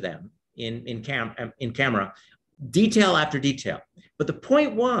read to them in camera, detail after detail. But the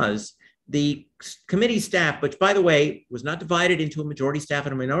point was, the committee staff, which, by the way, was not divided into a majority staff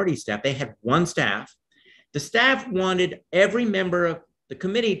and a minority staff, they had one staff. The staff wanted every member of the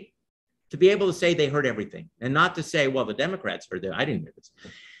committee to be able to say they heard everything, and not to say, well, the Democrats heard that, I didn't hear this.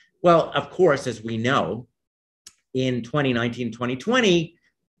 Well, of course, as we know, in 2019, 2020,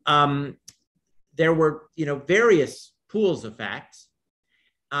 there were various pools of facts,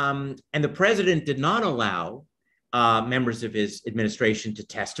 and the president did not allow members of his administration to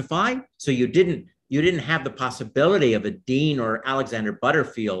testify. So you didn't have the possibility of a Dean or Alexander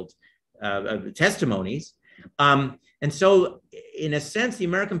Butterfield testimonies. And so in a sense, the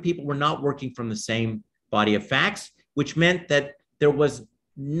American people were not working from the same body of facts, which meant that there was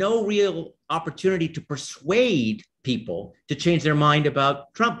no real opportunity to persuade people to change their mind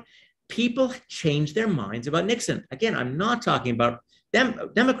about Trump. People changed their minds about Nixon. Again, I'm not talking about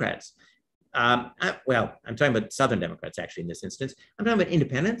Democrats. I'm talking about Southern Democrats, actually, in this instance. I'm talking about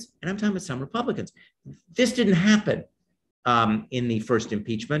independents, and I'm talking about some Republicans. This didn't happen in the first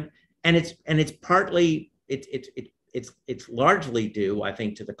impeachment. it's partly it's largely due, I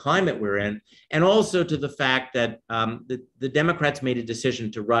think, to the climate we're in, and also to the fact that the Democrats made a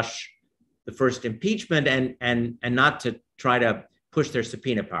decision to rush the first impeachment and not to try to push their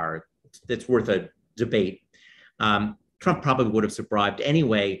subpoena power. That's worth a debate. Trump probably would have survived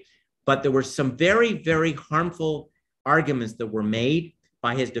anyway, but there were some very, very harmful arguments that were made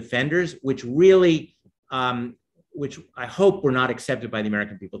by his defenders, which really, which I hope were not accepted by the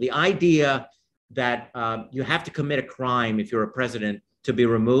American people. The idea that you have to commit a crime if you're a president to be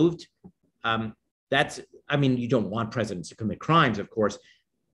removed, I mean, you don't want presidents to commit crimes, of course,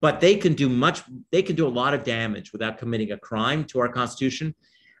 but they can do a lot of damage without committing a crime to our Constitution.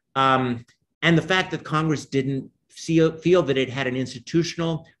 And the fact that Congress didn't feel that it had an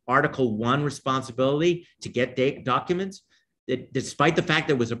institutional Article I responsibility to get documents, that despite the fact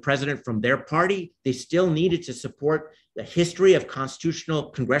that it was a president from their party, they still needed to support the history of constitutional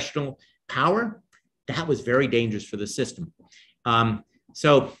congressional power. That was very dangerous for the system. It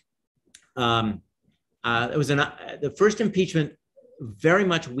was the first impeachment very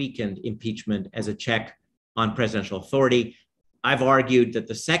much weakened impeachment as a check on presidential authority. I've argued that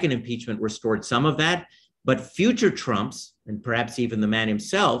the second impeachment restored some of that, but future Trumps, and perhaps even the man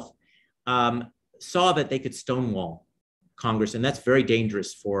himself, saw that they could stonewall Congress, and that's very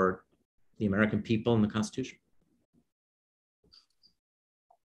dangerous for the American people and the Constitution.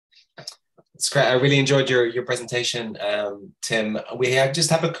 It's great. I really enjoyed your presentation, Tim. We just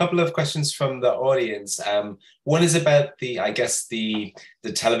have a couple of questions from the audience. One is about the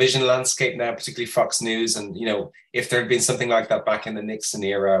television landscape now, particularly Fox News, and if there had been something like that back in the Nixon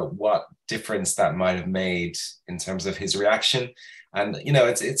era, what difference that might have made in terms of his reaction. And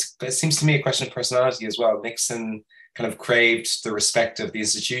it seems to me a question of personality as well. Nixon kind of craved the respect of the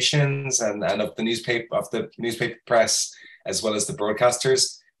institutions and of the newspaper press, as well as the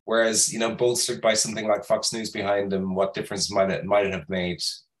broadcasters. Whereas, bolstered by something like Fox News behind him, what difference might it have made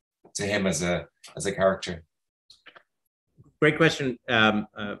to him as a character? Great question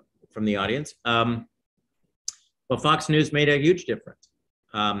from the audience. Well, Fox News made a huge difference.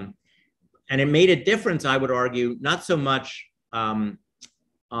 And it made a difference, I would argue, not so much on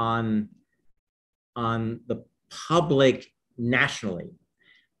the public nationally,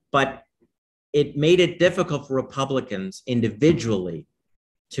 but it made it difficult for Republicans individually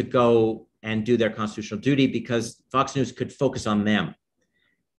to go and do their constitutional duty, because Fox News could focus on them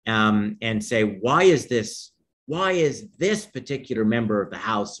and say, why is this particular member of the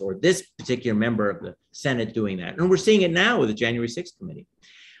House or this particular member of the Senate doing that? And we're seeing it now with the January 6th committee.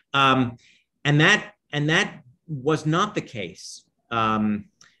 And that was not the case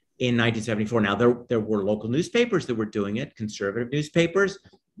in 1974. Now, there were local newspapers that were doing it, conservative newspapers,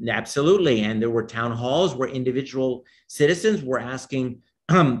 absolutely. And there were town halls where individual citizens were asking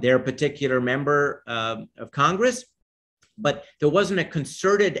their particular member of Congress, but there wasn't a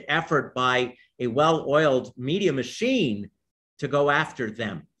concerted effort by a well-oiled media machine to go after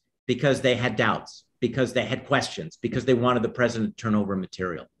them because they had doubts, because they had questions, because they wanted the president to turn over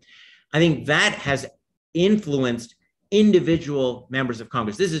material. I think that has influenced individual members of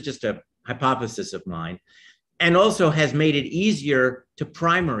Congress. This is just a hypothesis of mine, and also has made it easier to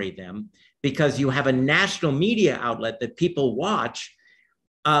primary them because you have a national media outlet that people watch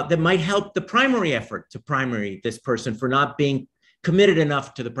that might help the primary effort to primary this person for not being committed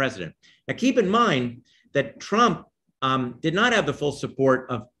enough to the president. Now, keep in mind that Trump did not have the full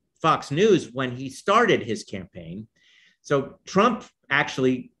support of Fox News when he started his campaign. So Trump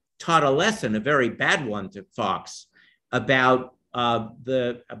actually taught a lesson, a very bad one, to Fox about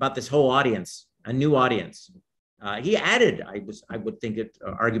this whole audience, a new audience. He added, I would think it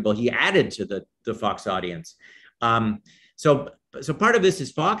arguable, he added to the Fox audience. So part of this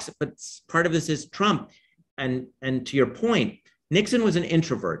is Fox, but part of this is Trump. And to your point, Nixon was an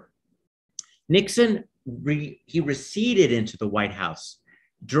introvert. Nixon, he receded into the White House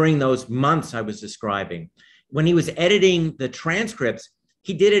during those months I was describing. When he was editing the transcripts,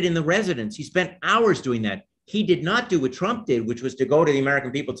 he did it in the residence. He spent hours doing that. He did not do what Trump did, which was to go to the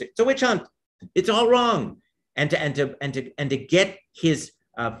American people and say, it's a witch hunt. It's all wrong. And to get his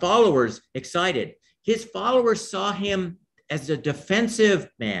followers excited. His followers saw him as a defensive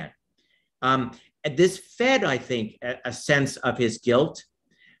man. This fed, I think, a sense of his guilt.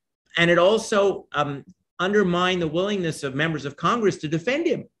 And it also undermined the willingness of members of Congress to defend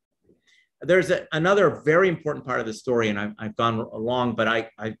him. There's another very important part of the story, and I've gone along, but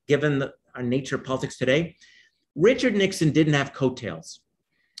given our nature of politics today, Richard Nixon didn't have coattails.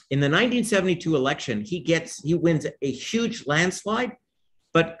 In the 1972 election, he wins a huge landslide,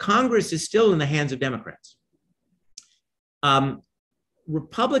 but Congress is still in the hands of Democrats.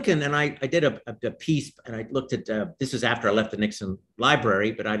 Republican, and I did a piece, and I looked at, this was after I left the Nixon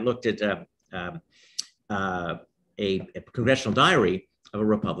Library, but I looked at a congressional diary of a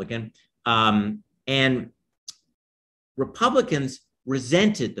Republican, and Republicans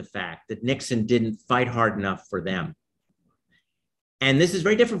resented the fact that Nixon didn't fight hard enough for them. And this is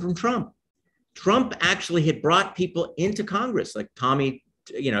very different from Trump. Trump actually had brought people into Congress, like Tommy,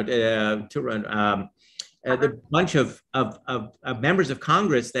 the bunch of members of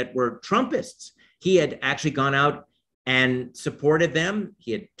Congress that were Trumpists. He had actually gone out and supported them.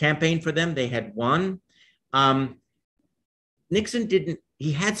 He had campaigned for them. They had won. Nixon didn't.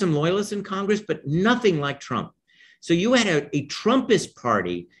 He had some loyalists in Congress, but nothing like Trump. So you had a Trumpist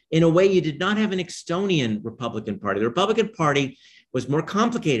party in a way you did not have an Estonian Republican Party. The Republican Party was more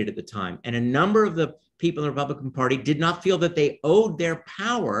complicated at the time, and a number of the people in the Republican Party did not feel that they owed their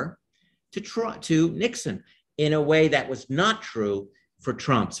power to Nixon in a way that was not true for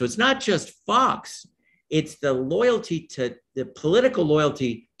Trump. So it's not just Fox, it's the loyalty to the political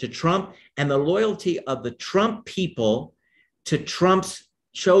loyalty to Trump and the loyalty of the Trump people to Trump's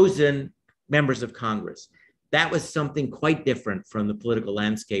chosen members of Congress. That was something quite different from the political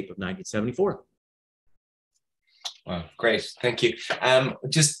landscape of 1974. Wow, great. Thank you.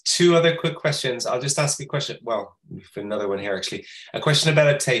 Just two other quick questions. I'll just ask a question. Well, another one here, actually. A question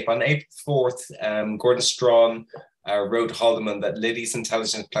about a tape. On April 4th, Gordon Strachan wrote Haldeman that Liddy's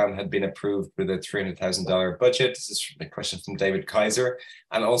intelligence plan had been approved with a $300,000 budget. This is a question from David Kaiser.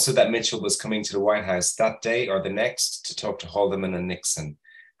 And also that Mitchell was coming to the White House that day or the next to talk to Haldeman and Nixon.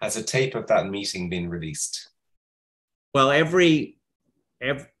 Has a tape of that meeting been released? Well, every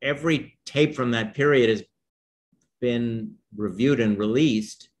tape from that period has been reviewed and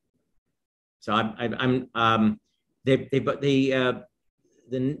released. So the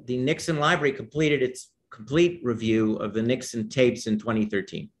Nixon Library completed its complete review of the Nixon tapes in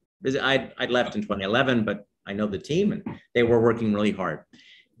 2013. I'd left in 2011, but I know the team and they were working really hard.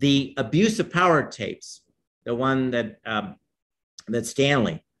 The abuse of power tapes, the one that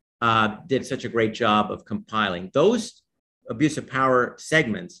Stanley did such a great job of compiling, those abuse of power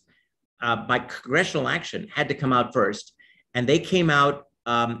segments by congressional action had to come out first. And they came out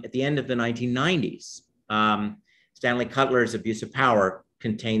at the end of the 1990s. Stanley Cutler's abuse of power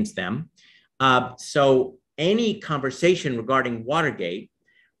contains them. So any conversation regarding Watergate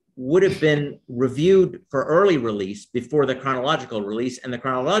would have been reviewed for early release before the chronological release. And the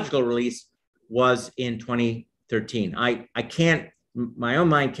chronological release was in 2013. I can't, my own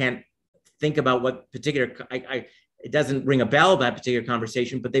mind can't think about what particular, it doesn't ring a bell, that particular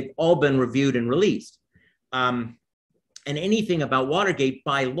conversation, but they've all been reviewed and released. And anything about Watergate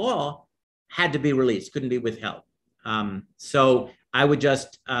by law had to be released, couldn't be withheld. So I would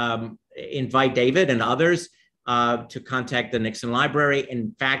just invite David and others to contact the Nixon Library.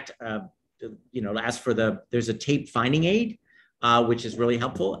 In fact, ask for there's a tape finding aid, which is really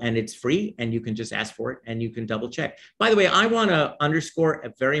helpful and it's free and you can just ask for it and you can double check. By the way, I want to underscore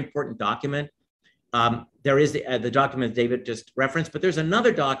a very important document. There is the document David just referenced, but there's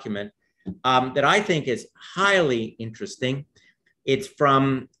another document that I think is highly interesting. It's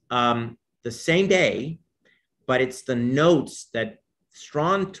from the same day, but it's the notes that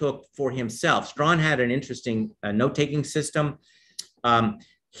Strachan took for himself. Strachan had an interesting note-taking system.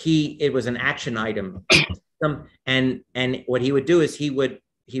 It was an action item system, and what he would do is he would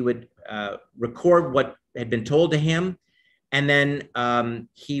record what had been told to him, and then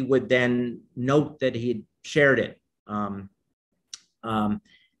he would then note that he had shared it.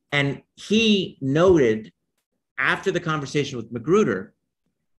 And he noted after the conversation with Magruder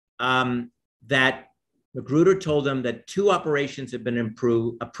that Magruder told him that 2 operations had been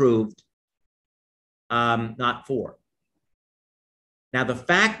approved, not 4. Now, the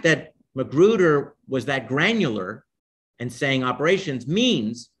fact that Magruder was that granular and saying operations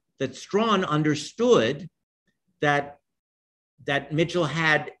means that Strachan understood that Mitchell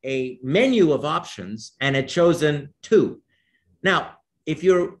had a menu of options and had chosen 2. Now, if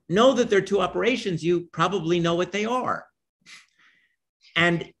you know that there are 2 operations, you probably know what they are.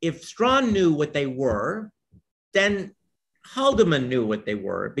 And if Strachan knew what they were, then Haldeman knew what they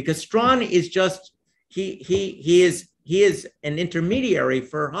were, because Strachan is just, he is an intermediary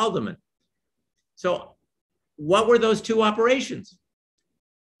for Haldeman. So what were those 2 operations?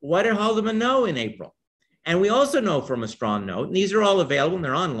 What did Haldeman know in April? And we also know from a Strachan note, and these are all available and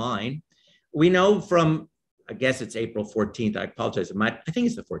they're online. We know from, I guess it's April 14th. I apologize. I think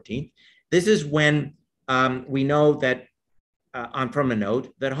it's the 14th. This is when we know that from a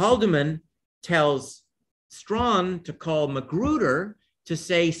note that Haldeman tells Strachan to call Magruder to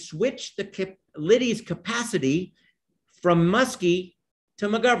say, switch Liddy's capacity from Muskie to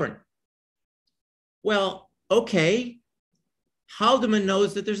McGovern. Well, okay, Haldeman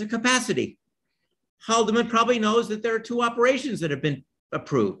knows that there's a capacity. Haldeman probably knows that there are 2 operations that have been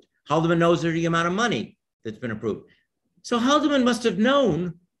approved. Haldeman knows there's the amount of money that's been approved. So Haldeman must have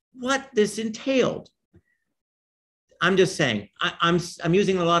known what this entailed. I'm just saying, I'm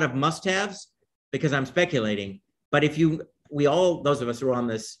using a lot of must-haves because I'm speculating. But if those of us who are on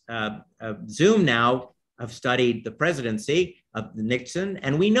this Zoom now have studied the presidency of Nixon,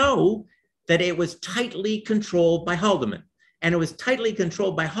 and we know that it was tightly controlled by Haldeman. And it was tightly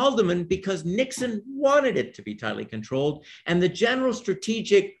controlled by Haldeman because Nixon wanted it to be tightly controlled. And the general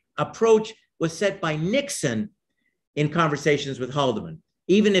strategic approach was set by Nixon in conversations with Haldeman,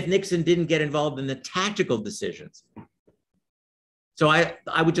 even if Nixon didn't get involved in the tactical decisions. So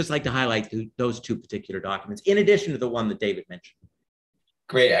I would just like to highlight those 2 particular documents, in addition to the one that David mentioned.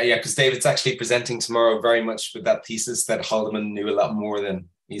 Great, yeah, because David's actually presenting tomorrow very much with that thesis that Haldeman knew a lot more than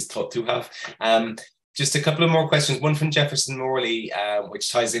he's thought to have. Just a couple of more questions. One from Jefferson Morley,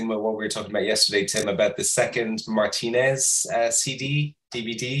 which ties in with what we were talking about yesterday, Tim, about the second Martinez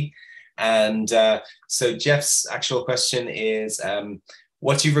DVD. And so Jeff's actual question is,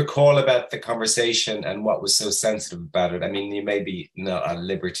 what do you recall about the conversation and what was so sensitive about it? I mean, you may be not at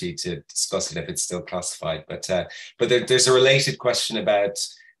liberty to discuss it if it's still classified, but there's a related question about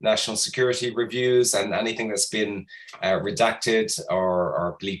national security reviews and anything that's been redacted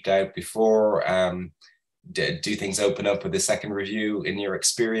or bleeped out before. Do things open up with a second review in your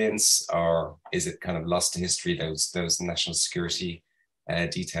experience, or is it kind of lost to history, those national security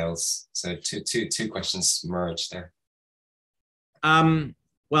details? So two questions merged there.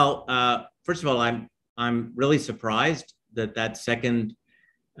 Well, first of all, I'm really surprised that second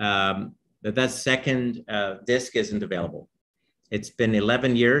disc isn't available. It's been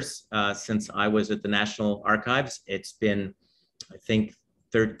 11 years since I was at the National Archives. It's been, I think,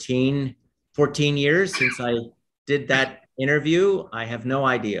 14 years since I did that interview. I have no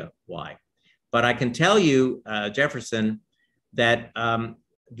idea why. But I can tell you, Jefferson, that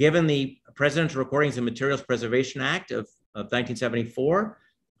given the Presidential Recordings and Materials Preservation Act of 1974,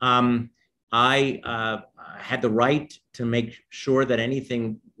 I had the right to make sure that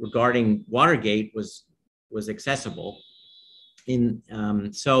anything regarding Watergate was accessible.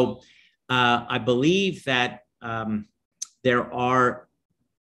 So I believe that there are,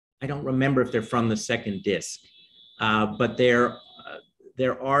 I don't remember if they're from the second disc, but there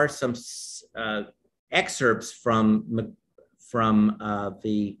are some excerpts from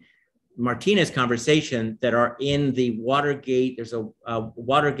the Martinez conversation that are in the Watergate. There's a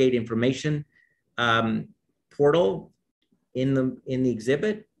Watergate information portal in the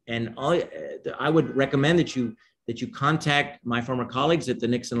exhibit, and I would recommend that you contact my former colleagues at the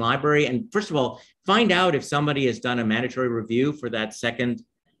Nixon Library, and first of all, find out if somebody has done a mandatory review for that second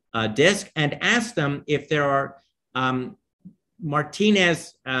disc, and ask them if there are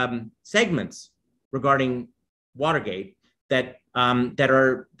Martinez segments regarding Watergate that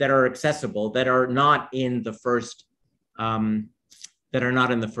are accessible, that are not in the first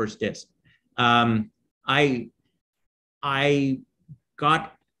disc. I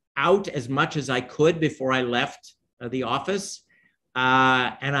got out as much as I could before I left the office,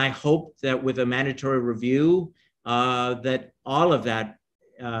 and I hope that with a mandatory review, that all of that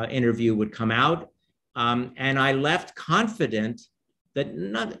interview would come out, and I left confident that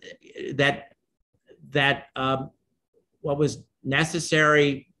what was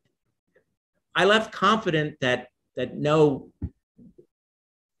necessary. I left confident that there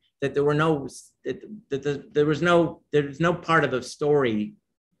was no part of the story,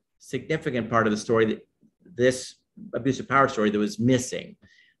 significant part of the story, that this abuse of power story, that was missing.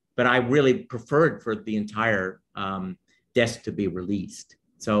 But I really preferred for the entire desk to be released.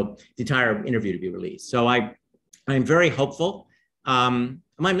 So the entire interview to be released. So I'm very hopeful. I'm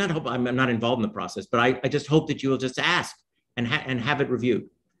not involved in the process, but I just hope that you will just ask and have it reviewed.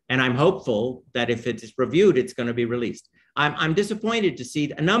 And I'm hopeful that if it's reviewed, it's going to be released. I'm disappointed to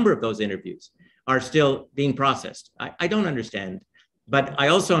see a number of those interviews are still being processed. I don't understand, but I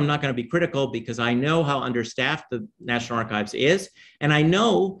also am not going to be critical because I know how understaffed the National Archives is. And I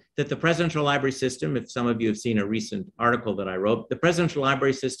know that the Presidential Library System, if some of you have seen a recent article that I wrote, the Presidential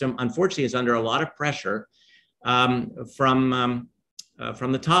Library System, unfortunately, is under a lot of pressure from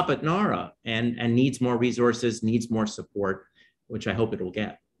the top at NARA, and needs more resources, needs more support, which I hope it will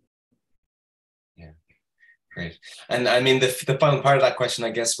get. Yeah, great. And I mean, the final part of that question,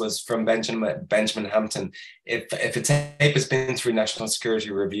 I guess, was from Benjamin Hampton. If a tape has been through National Security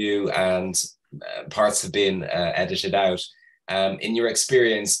Review and parts have been edited out, In your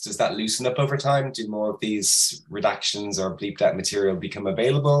experience, does that loosen up over time? Do more of these redactions or bleeped out material become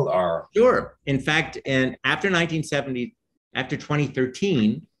available? Or Sure. In fact, after 1970, after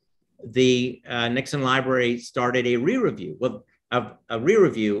 2013, the Nixon Library started a re-review of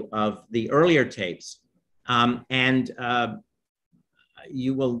the earlier tapes.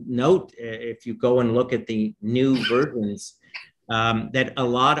 You will note, if you go and look at the new versions, that a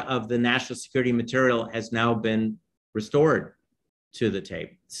lot of the national security material has now been restored to the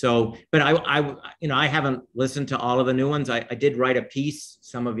tape. So, but I haven't listened to all of the new ones. I did write a piece,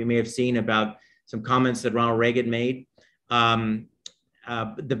 some of you may have seen, about some comments that Ronald Reagan made.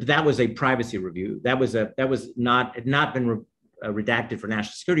 That was a privacy review. That was not been redacted for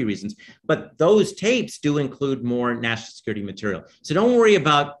national security reasons. But those tapes do include more national security material. So don't worry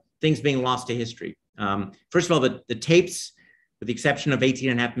about things being lost to history. First of all, the tapes, with the exception of 18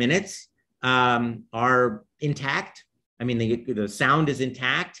 and a half minutes, are intact. I mean, the sound is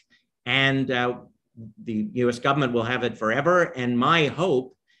intact, and the US government will have it forever. And my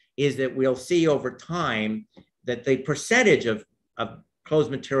hope is that we'll see over time that the percentage of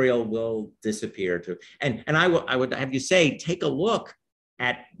closed material will disappear too. And I would have you say, take a look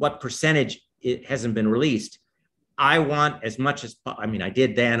at what percentage it hasn't been released. I want as much as, I mean, I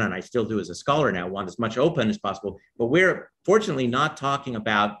did then, and I still do as a scholar now, want as much open as possible, but we're fortunately not talking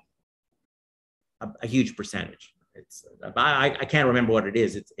about a huge percentage. I can't remember what it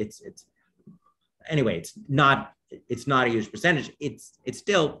is. Anyway, it's not a huge percentage. It's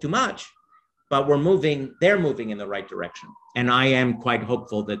still too much, but they're moving in the right direction. And I am quite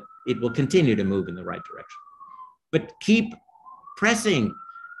hopeful that it will continue to move in the right direction. But keep pressing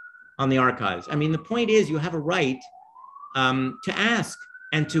on the archives. I mean, the point is, you have a right to ask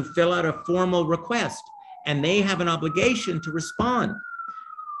and to fill out a formal request, and they have an obligation to respond.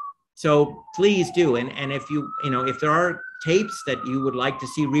 So please do. And if if there are tapes that you would like to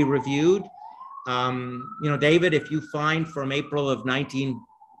see re-reviewed, David, if you find from April of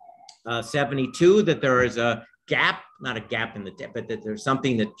 1972 that there is a gap, not a gap in the tape, but that there's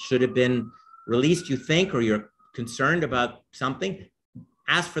something that should have been released, you think, or you're concerned about something,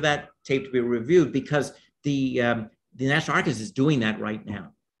 ask for that tape to be reviewed, because the National Archives is doing that right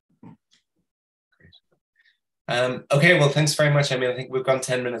now. Okay, well, thanks very much. I mean, I think we've gone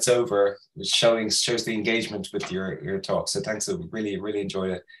 10 minutes over, which shows the engagement with your talk. So thanks, I really, really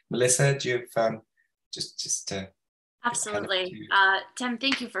enjoyed it. Melissa, do you have just Absolutely. Tim,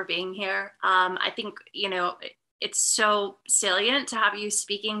 thank you for being here. I think, it's so salient to have you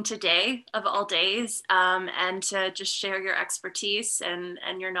speaking today of all days, and to just share your expertise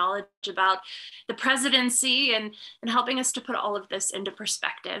and your knowledge about the presidency and helping us to put all of this into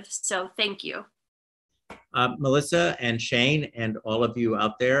perspective. So thank you. Melissa and Shane and all of you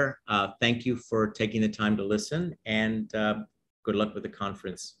out there, thank you for taking the time to listen, and good luck with the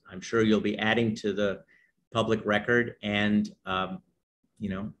conference. I'm sure you'll be adding to the public record, and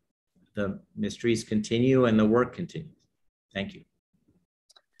the mysteries continue and the work continues. Thank you.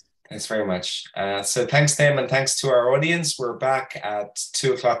 Thanks very much. So thanks, Tim, and thanks to our audience. We're back at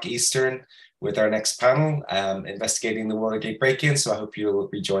 2 o'clock Eastern with our next panel, investigating the Watergate break-in. So I hope you'll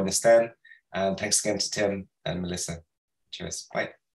rejoin us then. And thanks again to Tim and Melissa. Cheers. Bye.